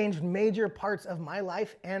has changed major parts of my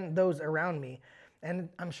life and those around me. And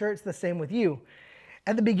I'm sure it's the same with you.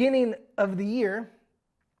 At the beginning of the year,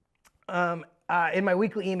 in my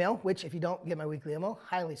weekly email, which if you don't get my weekly email,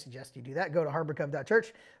 highly suggest you do that. Go to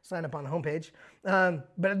harborcove.church, sign up on the homepage.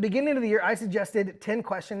 But at the beginning of the year, I suggested 10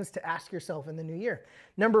 questions to ask yourself in the new year.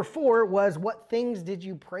 Number 4 was, what things did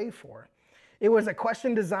you pray for? It was a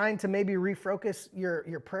question designed to maybe refocus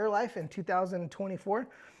your prayer life in 2024.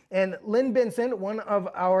 And Lynn Benson, one of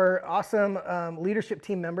our awesome leadership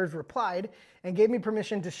team members, replied and gave me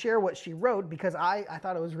permission to share what she wrote because I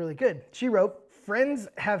thought it was really good. She wrote, friends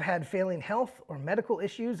have had failing health or medical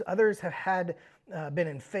issues. Others have had been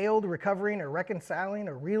in failed recovering or reconciling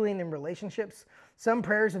or reeling in relationships. Some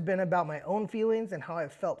prayers have been about my own feelings and how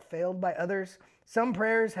I've felt failed by others. Some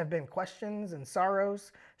prayers have been questions and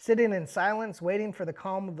sorrows, sitting in silence, waiting for the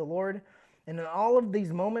calm of the Lord. And in all of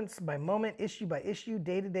these moments by moment, issue by issue,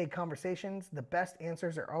 day-to-day conversations, the best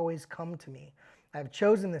answers are always come to me. I have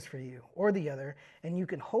chosen this for you, or the other, and you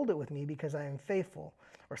can hold it with me because I am faithful.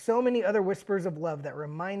 Or so many other whispers of love that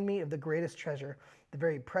remind me of the greatest treasure, the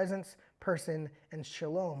very presence, person, and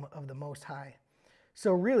shalom of the Most High.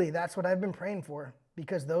 So really, that's what I've been praying for,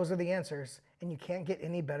 because those are the answers, and you can't get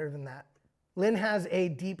any better than that. Lynn has a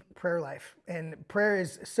deep prayer life, and her prayer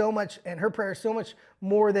is so much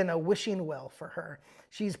more than a wishing well for her.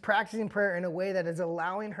 She's practicing prayer in a way that is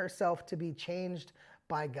allowing herself to be changed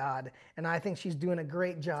by God, and I think she's doing a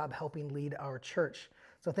great job helping lead our church.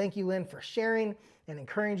 So thank you, Lynn, for sharing and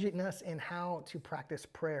encouraging us in how to practice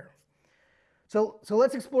prayer. So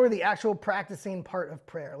let's explore the actual practicing part of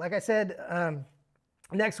prayer. Like I said,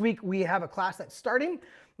 next week we have a class that's starting.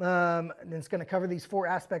 And it's going to cover these 4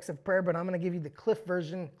 aspects of prayer, but I'm going to give you the Cliff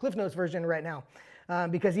Notes version right now.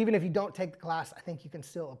 Because even if you don't take the class, I think you can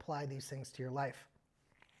still apply these things to your life.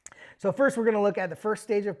 So first, we're going to look at the first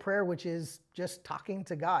stage of prayer, which is just talking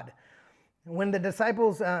to God. When the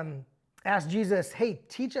disciples asked Jesus, hey,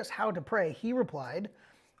 teach us how to pray, he replied,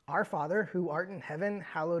 Our Father, who art in heaven,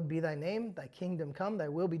 hallowed be thy name, thy kingdom come, thy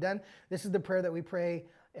will be done. This is the prayer that we pray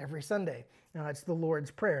every Sunday. It's the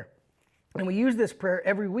Lord's Prayer. And we use this prayer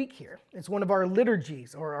every week here. It's one of our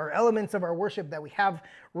liturgies or our elements of our worship that we have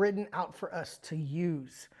written out for us to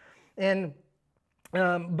use. And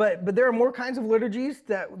but there are more kinds of liturgies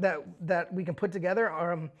that we can put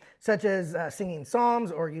together, such as singing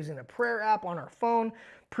psalms or using a prayer app on our phone.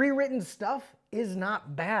 Pre-written stuff is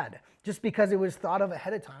not bad just because it was thought of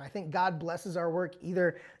ahead of time. I think God blesses our work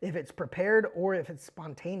either if it's prepared or if it's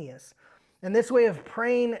spontaneous. And this way of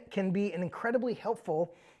praying can be an incredibly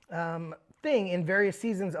helpful thing in various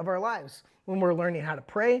seasons of our lives. When we're learning how to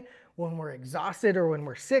pray, when we're exhausted or when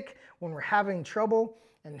we're sick, when we're having trouble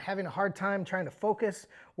and having a hard time trying to focus,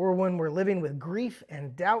 or when we're living with grief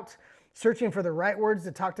and doubt, searching for the right words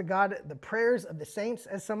to talk to God, the prayers of the saints,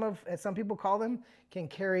 as some people call them, can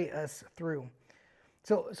carry us through.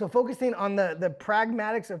 So focusing on the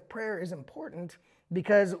pragmatics of prayer is important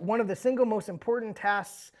because one of the single most important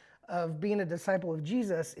tasks of being a disciple of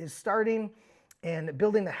Jesus is starting and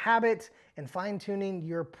building the habit and fine-tuning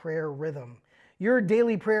your prayer rhythm. Your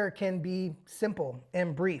daily prayer can be simple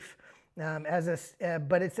and brief,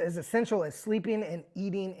 but it's as essential as sleeping and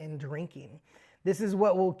eating and drinking. This is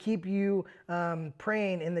what will keep you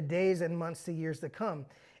praying in the days and months to years to come.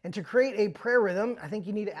 And to create a prayer rhythm, I think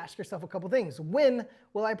you need to ask yourself a couple things. When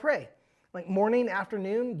will I pray? Like morning,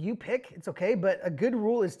 afternoon, you pick, it's okay, but a good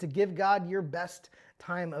rule is to give God your best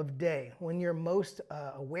time of day, when you're most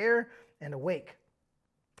aware and awake.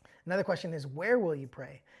 Another question is, where will you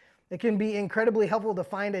pray? It can be incredibly helpful to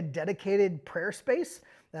find a dedicated prayer space,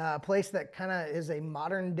 a place that kind of is a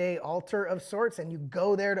modern day altar of sorts, and you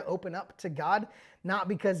go there to open up to God, not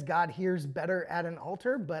because God hears better at an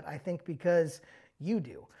altar, but I think because you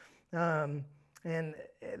do. And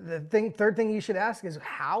the third thing you should ask is,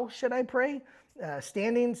 how should I pray?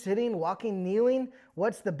 Standing, sitting, walking, kneeling.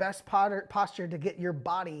 What's the best posture to get your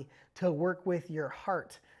body to work with your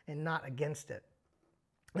heart and not against it?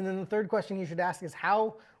 And then the third question you should ask is,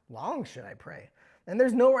 how long should I pray? And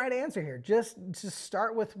there's no right answer here. Just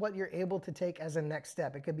start with what you're able to take as a next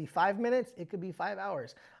step. It could be 5 minutes. It could be 5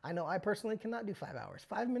 hours. I know I personally cannot do 5 hours.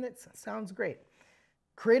 5 minutes sounds great.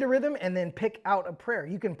 Create a rhythm and then pick out a prayer.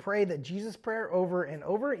 You can pray the Jesus prayer over and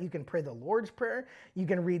over. You can pray the Lord's Prayer. You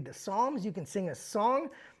can read the Psalms. You can sing a song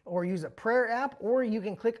or use a prayer app, or you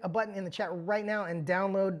can click a button in the chat right now and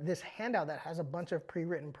download this handout that has a bunch of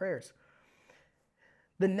pre-written prayers.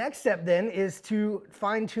 The next step then is to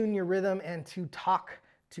fine-tune your rhythm and to talk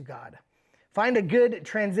to God. Find a good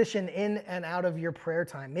transition in and out of your prayer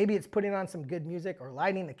time. Maybe it's putting on some good music or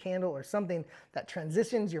lighting a candle or something that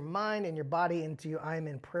transitions your mind and your body into I'm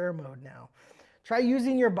in prayer mode now. Try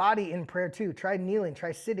using your body in prayer too. Try kneeling,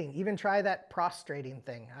 try sitting, even try that prostrating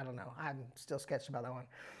thing. I don't know. I'm still sketched about that one.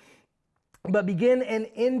 But begin and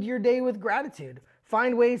end your day with gratitude.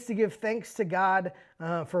 Find ways to give thanks to God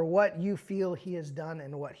for what you feel He has done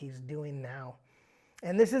and what He's doing now.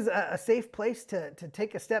 And this is a safe place to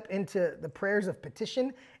take a step into the prayers of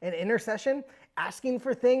petition and intercession. Asking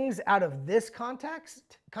for things out of this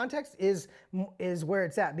context is where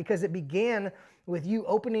it's at, because it began with you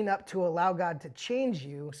opening up to allow God to change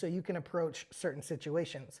you so you can approach certain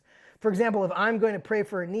situations. For example, if I'm going to pray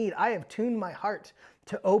for a need, I have tuned my heart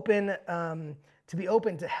to be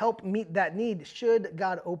open to help meet that need should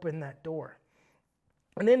God open that door.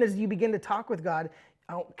 And then as you begin to talk with God,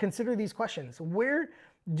 consider these questions. Where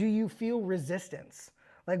do you feel resistance?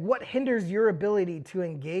 Like, what hinders your ability to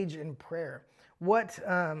engage in prayer? What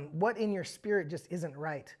in your spirit just isn't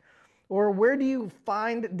right? Or where do you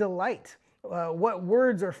find delight? What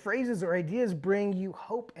words or phrases or ideas bring you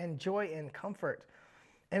hope and joy and comfort?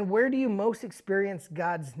 And where do you most experience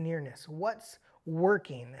God's nearness? What's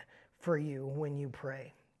working for you when you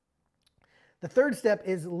pray? The third step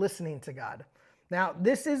is listening to God. Now,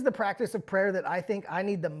 this is the practice of prayer that I think I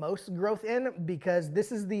need the most growth in, because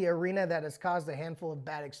this is the arena that has caused a handful of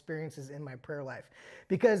bad experiences in my prayer life.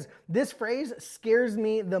 Because this phrase scares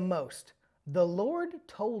me the most. The Lord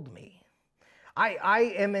told me.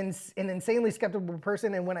 I am an insanely skeptical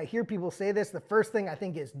person, and when I hear people say this, the first thing I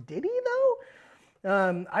think is, did he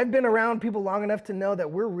though? I've been around people long enough to know that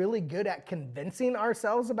we're really good at convincing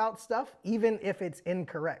ourselves about stuff, even if it's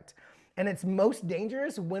incorrect. And it's most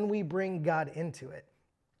dangerous when we bring God into it.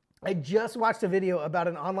 I just watched a video about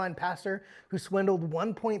an online pastor who swindled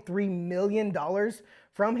 $1.3 million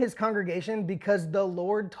from his congregation because the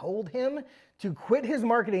Lord told him to quit his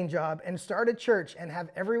marketing job and start a church and have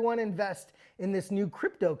everyone invest in this new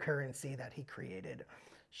cryptocurrency that he created.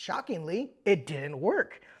 Shockingly, it didn't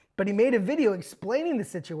work. But he made a video explaining the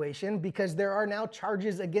situation because there are now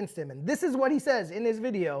charges against him. And this is what he says in his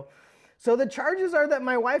video. So the charges are that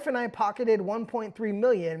my wife and I pocketed $1.3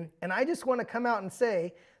 million, and I just want to come out and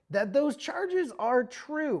say that those charges are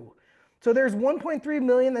true. So there's $1.3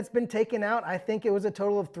 million that's been taken out. I think it was a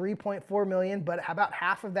total of $3.4 million, but about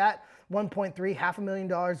half of that, $1.3,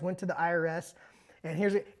 $500,000 went to the IRS.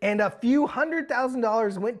 And a few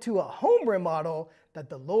 $100,000 went to a home remodel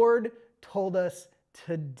that the Lord told us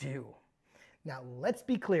to do. Now, let's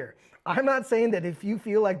be clear. I'm not saying that if you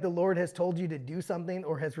feel like the Lord has told you to do something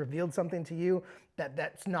or has revealed something to you,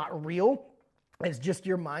 that's not real. It's just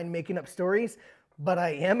your mind making up stories. But I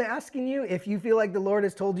am asking you, if you feel like the Lord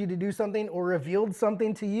has told you to do something or revealed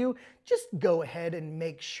something to you, just go ahead and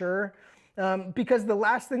make sure. Because the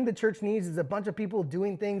last thing the church needs is a bunch of people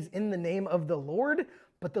doing things in the name of the Lord,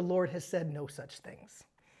 but the Lord has said no such things.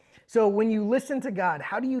 So when you listen to God,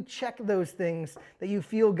 how do you check those things that you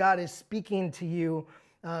feel God is speaking to you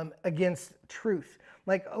against truth?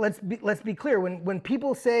 Like, let's be clear. When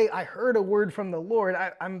people say, I heard a word from the Lord,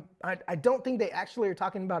 I don't think they actually are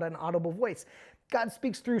talking about an audible voice. God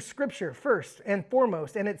speaks through Scripture first and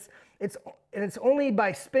foremost, and it's only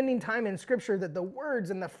by spending time in Scripture that the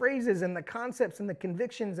words and the phrases and the concepts and the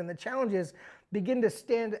convictions and the challenges begin to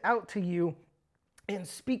stand out to you and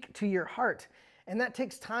speak to your heart. And that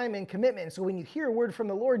takes time and commitment. So when you hear a word from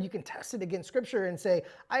the Lord, you can test it against Scripture and say,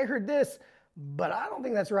 I heard this, but I don't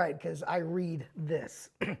think that's right because I read this.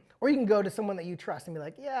 Or you can go to someone that you trust and be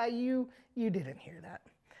like, yeah, you didn't hear that.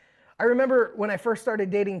 I remember when I first started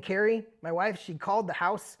dating Carrie, my wife, she called the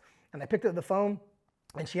house and I picked up the phone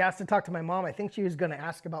and she asked to talk to my mom. I think she was going to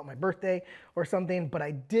ask about my birthday or something, but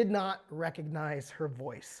I did not recognize her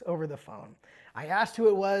voice over the phone. I asked who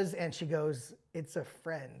it was and she goes, it's a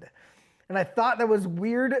friend. And I thought that was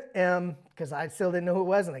weird because I still didn't know who it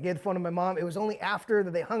was, and I gave the phone to my mom. It was only after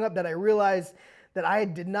that they hung up that I realized that I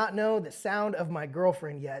did not know the sound of my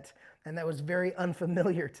girlfriend yet, and that was very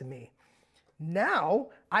unfamiliar to me. Now,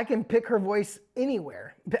 I can pick her voice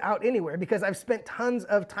out anywhere, because I've spent tons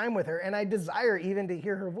of time with her, and I desire even to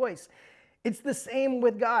hear her voice. It's the same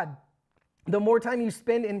with God. The more time you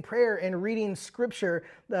spend in prayer and reading Scripture,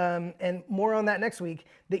 and more on that next week,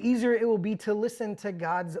 the easier it will be to listen to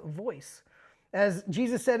God's voice. As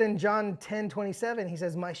Jesus said in John 10:27, he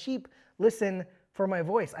says, my sheep listen for my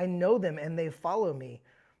voice. I know them and they follow me.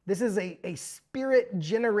 This is a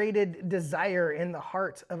spirit-generated desire in the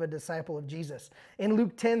heart of a disciple of Jesus. In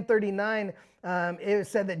Luke 10:39, it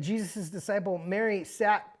said that Jesus' disciple Mary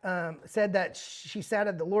said that she sat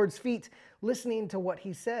at the Lord's feet listening to what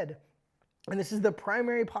he said. And this is the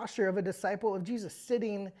primary posture of a disciple of Jesus,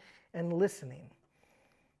 sitting and listening.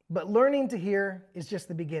 But learning to hear is just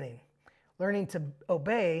the beginning. Learning to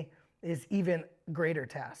obey is even greater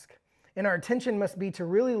task. And our attention must be to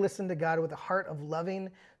really listen to God with a heart of loving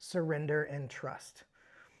surrender and trust.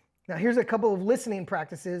 Now, here's a couple of listening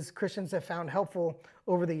practices Christians have found helpful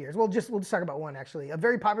over the years. We'll just talk about one, actually. A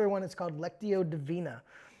very popular one is called Lectio Divina.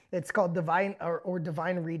 It's called divine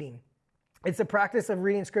reading. It's a practice of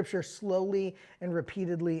reading Scripture slowly and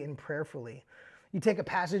repeatedly and prayerfully. You take a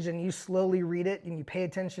passage and you slowly read it, and you pay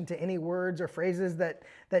attention to any words or phrases that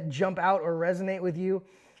jump out or resonate with you.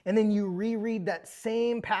 And then you reread that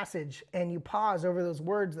same passage and you pause over those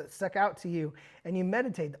words that stuck out to you, and you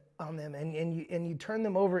meditate on them and you turn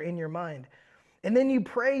them over in your mind. And then you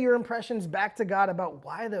pray your impressions back to God about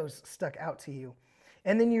why those stuck out to you.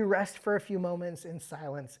 And then you rest for a few moments in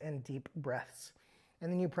silence and deep breaths.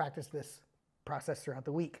 And then you practice this process throughout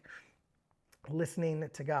the week, listening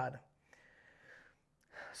to God.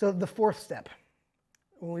 So the fourth step,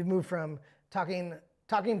 when we move from talking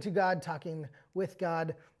talking to God, talking with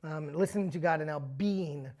God, listening to God, and now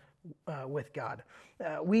being with God.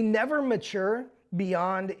 We never mature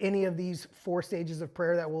beyond any of these 4 stages of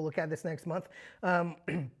prayer that we'll look at this next month.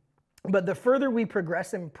 But the further we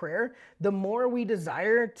progress in prayer, the more we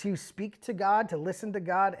desire to speak to God, to listen to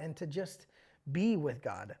God, and to just be with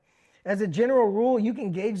God. As a general rule, you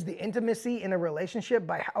can gauge the intimacy in a relationship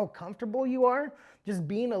by how comfortable you are just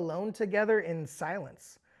being alone together in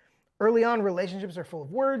silence. Early on, relationships are full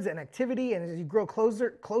of words and activity, and as you grow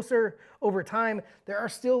closer over time, there are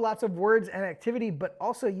still lots of words and activity, but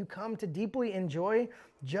also you come to deeply enjoy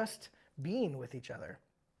just being with each other.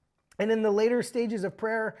 And in the later stages of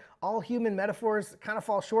prayer, all human metaphors kind of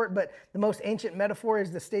fall short, but the most ancient metaphor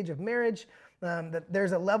is the stage of marriage. That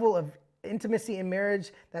there's a level of intimacy in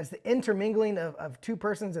marriage that's the intermingling of 2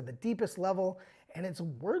 persons at the deepest level, and it's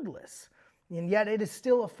wordless. And yet it is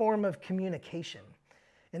still a form of communication.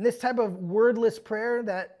 And this type of wordless prayer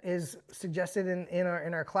that is suggested in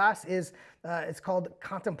our class is it's called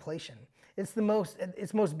contemplation. Its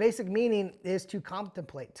most basic meaning is to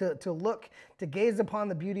contemplate, to look, to gaze upon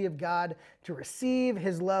the beauty of God, to receive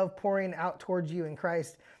his love pouring out towards you in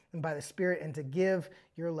Christ and by the Spirit, and to give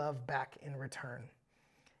your love back in return.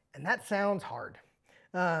 And that sounds hard.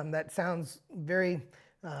 That sounds very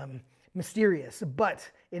mysterious, but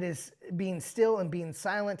it is being still and being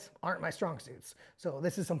silent aren't my strong suits. So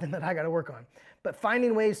this is something that I got to work on. But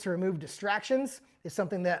finding ways to remove distractions is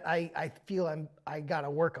something that I feel I got to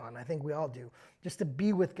work on. I think we all do. Just to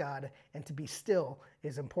be with God and to be still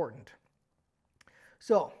is important.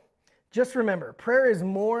 So just remember, prayer is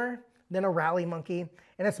more than a rally monkey,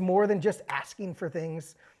 and it's more than just asking for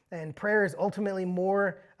things. And prayer is ultimately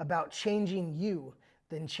more about changing you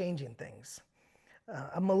than changing things.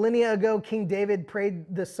 A millennia ago, King David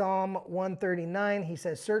prayed the Psalm 139. He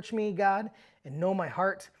says, "Search me, God, and know my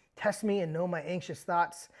heart. Test me and know my anxious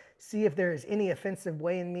thoughts. See if there is any offensive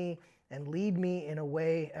way in me, and lead me in a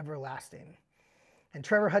way everlasting." And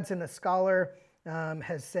Trevor Hudson, a scholar,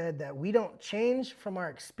 has said that we don't change from our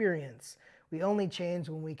experience. We only change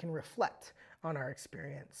when we can reflect on our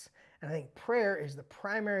experience. And I think prayer is the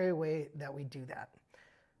primary way that we do that.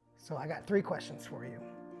 So I got 3 questions for you.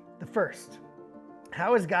 The first,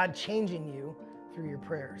 how is God changing you through your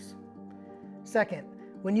prayers? Second,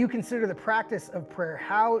 when you consider the practice of prayer,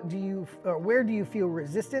 where do you feel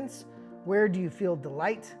resistance? Where do you feel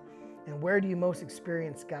delight? And where do you most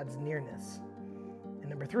experience God's nearness? And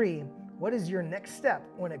number 3, what is your next step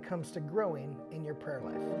when it comes to growing in your prayer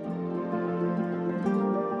life?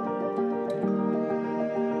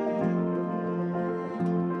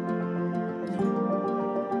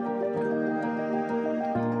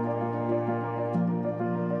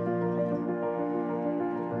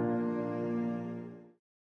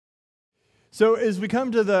 So as we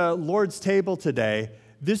come to the Lord's table today,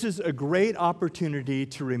 this is a great opportunity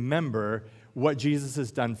to remember what Jesus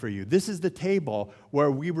has done for you. This is the table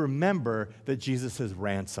where we remember that Jesus has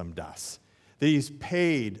ransomed us, that he's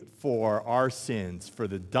paid for our sins, for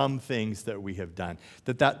the dumb things that we have done,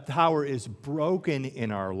 that power is broken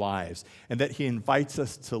in our lives, and that he invites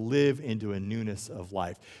us to live into a newness of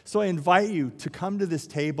life. So I invite you to come to this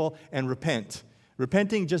table and repent.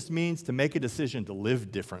 Repenting just means to make a decision to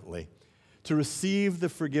live differently, to receive the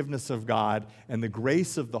forgiveness of God and the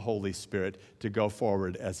grace of the Holy Spirit to go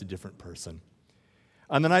forward as a different person.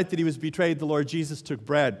 On the night that he was betrayed, the Lord Jesus took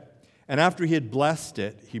bread, and after he had blessed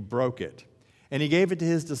it, he broke it. And he gave it to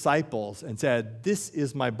his disciples and said, "This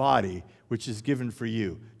is my body, which is given for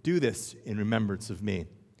you. Do this in remembrance of me."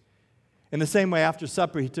 In the same way, after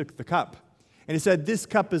supper, he took the cup, and he said, "This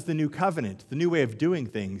cup is the new covenant, the new way of doing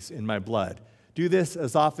things in my blood. Do this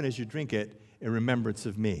as often as you drink it in remembrance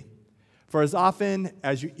of me. For as often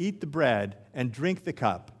as you eat the bread and drink the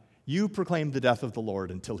cup, you proclaim the death of the Lord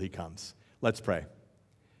until he comes." Let's pray.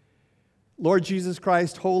 Lord Jesus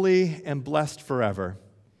Christ, holy and blessed forever,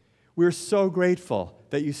 we're so grateful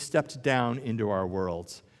that you stepped down into our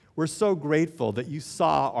worlds. We're so grateful that you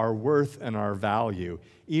saw our worth and our value,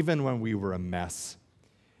 even when we were a mess,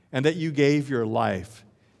 and that you gave your life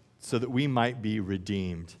so that we might be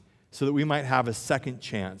redeemed, so that we might have a second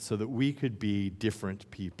chance, so that we could be different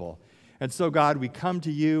people. And so, God, we come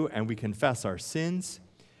to you and we confess our sins,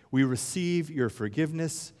 we receive your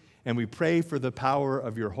forgiveness, and we pray for the power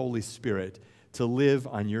of your Holy Spirit to live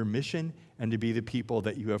on your mission and to be the people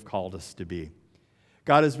that you have called us to be.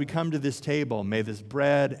 God, as we come to this table, may this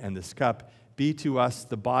bread and this cup be to us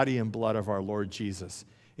the body and blood of our Lord Jesus,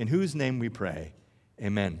 in whose name we pray.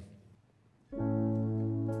 Amen.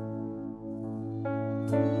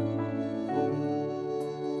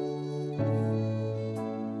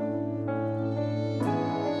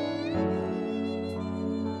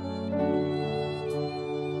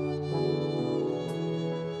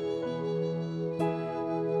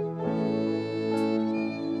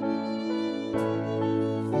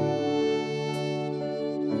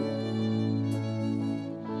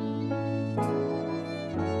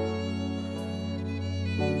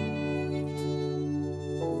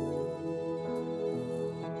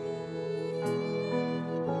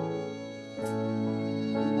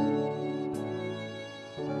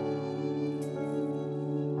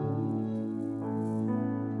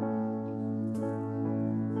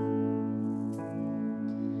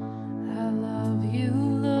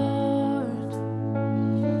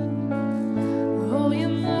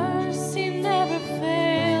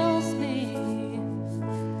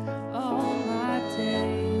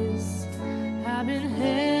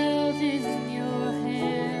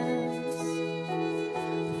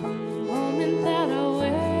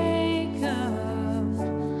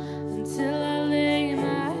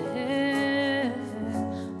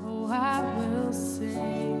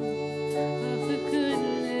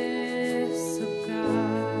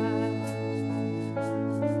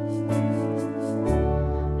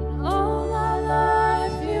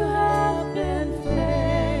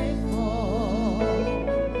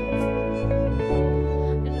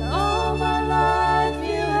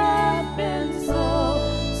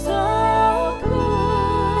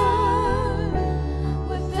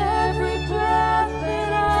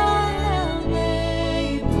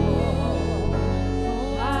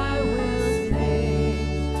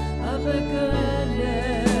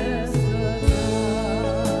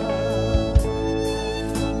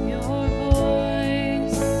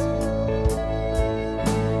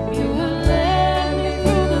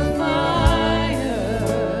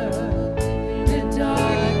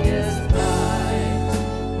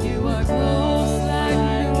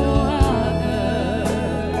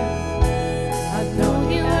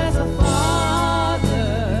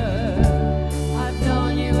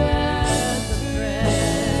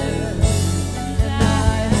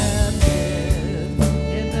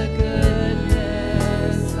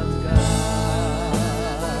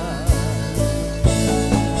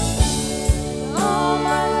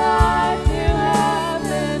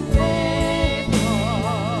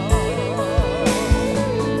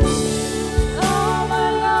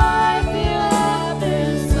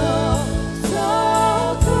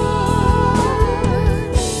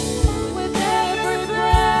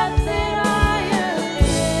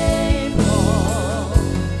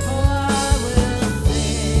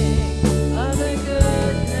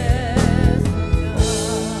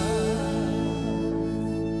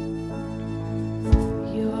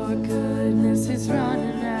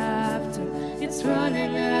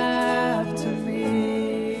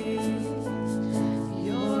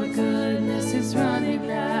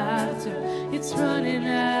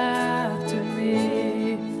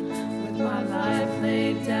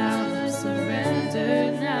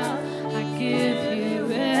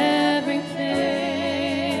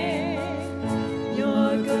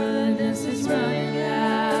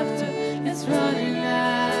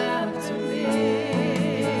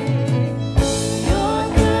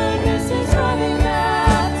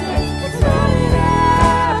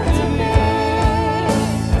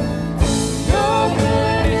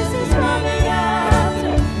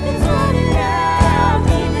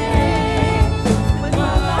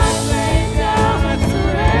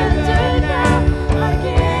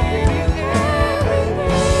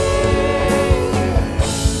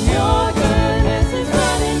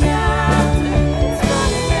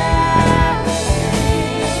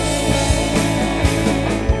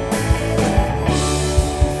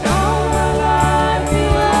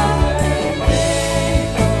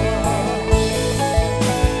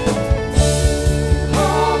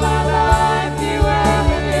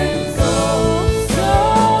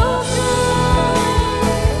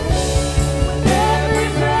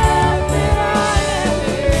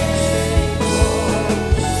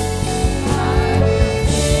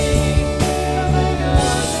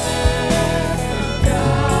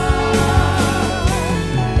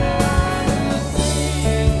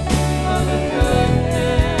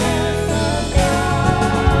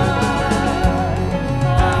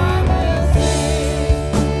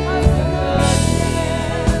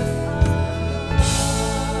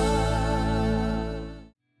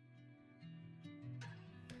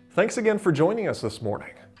 Thanks again for joining us this morning.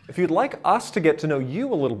 If you'd like us to get to know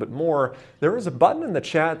you a little bit more, there is a button in the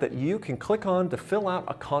chat that you can click on to fill out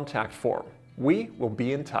a contact form. We will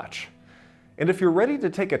be in touch. And if you're ready to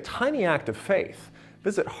take a tiny act of faith,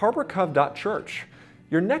 visit harborcov.church.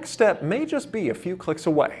 Your next step may just be a few clicks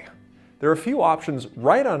away. There are a few options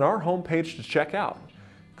right on our homepage to check out.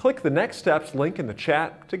 Click the Next Steps link in the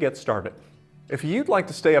chat to get started. If you'd like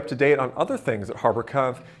to stay up to date on other things at Harbor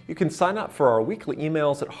Cov, you can sign up for our weekly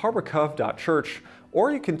emails at harborcov.church, or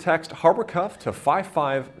you can text Harbor Cov to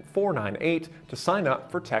 55498 to sign up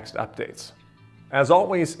for text updates. As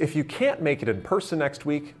always, if you can't make it in person next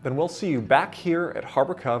week, then we'll see you back here at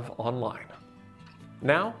Harbor Cov online.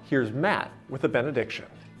 Now, here's Matt with a benediction.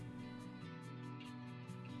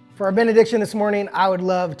 For our benediction this morning, I would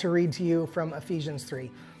love to read to you from Ephesians 3.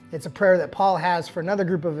 It's a prayer that Paul has for another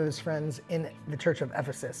group of his friends in the church of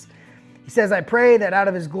Ephesus. He says, I pray that out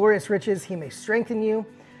of his glorious riches he may strengthen you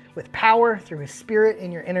with power through his Spirit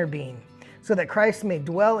in your inner being, so that Christ may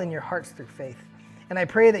dwell in your hearts through faith. And I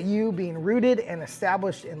pray that you, being rooted and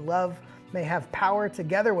established in love, may have power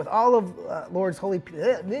together with all of Lord's holy...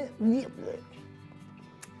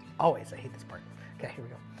 Always, I hate this part. Okay, here we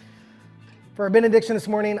go. For our benediction this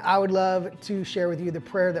morning, I would love to share with you the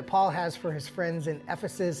prayer that Paul has for his friends in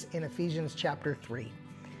Ephesus in Ephesians chapter 3.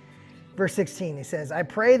 Verse 16, he says, I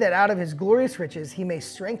pray that out of his glorious riches he may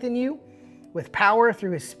strengthen you with power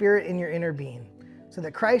through his Spirit in your inner being, so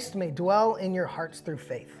that Christ may dwell in your hearts through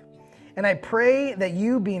faith. And I pray that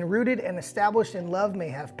you, being rooted and established in love, may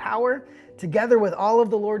have power, together with all of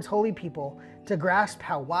the Lord's holy people, to grasp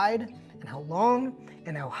how wide and how long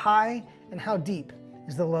and how high and how deep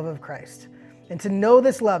is the love of Christ, and to know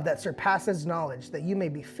this love that surpasses knowledge, that you may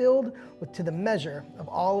be filled with to the measure of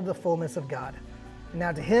all of the fullness of God. And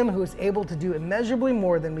now to him who is able to do immeasurably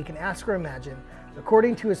more than we can ask or imagine,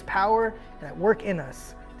 according to his power and at work in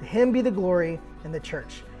us, to him be the glory in the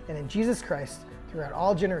church and in Jesus Christ throughout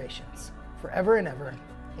all generations, forever and ever.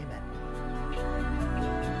 Amen.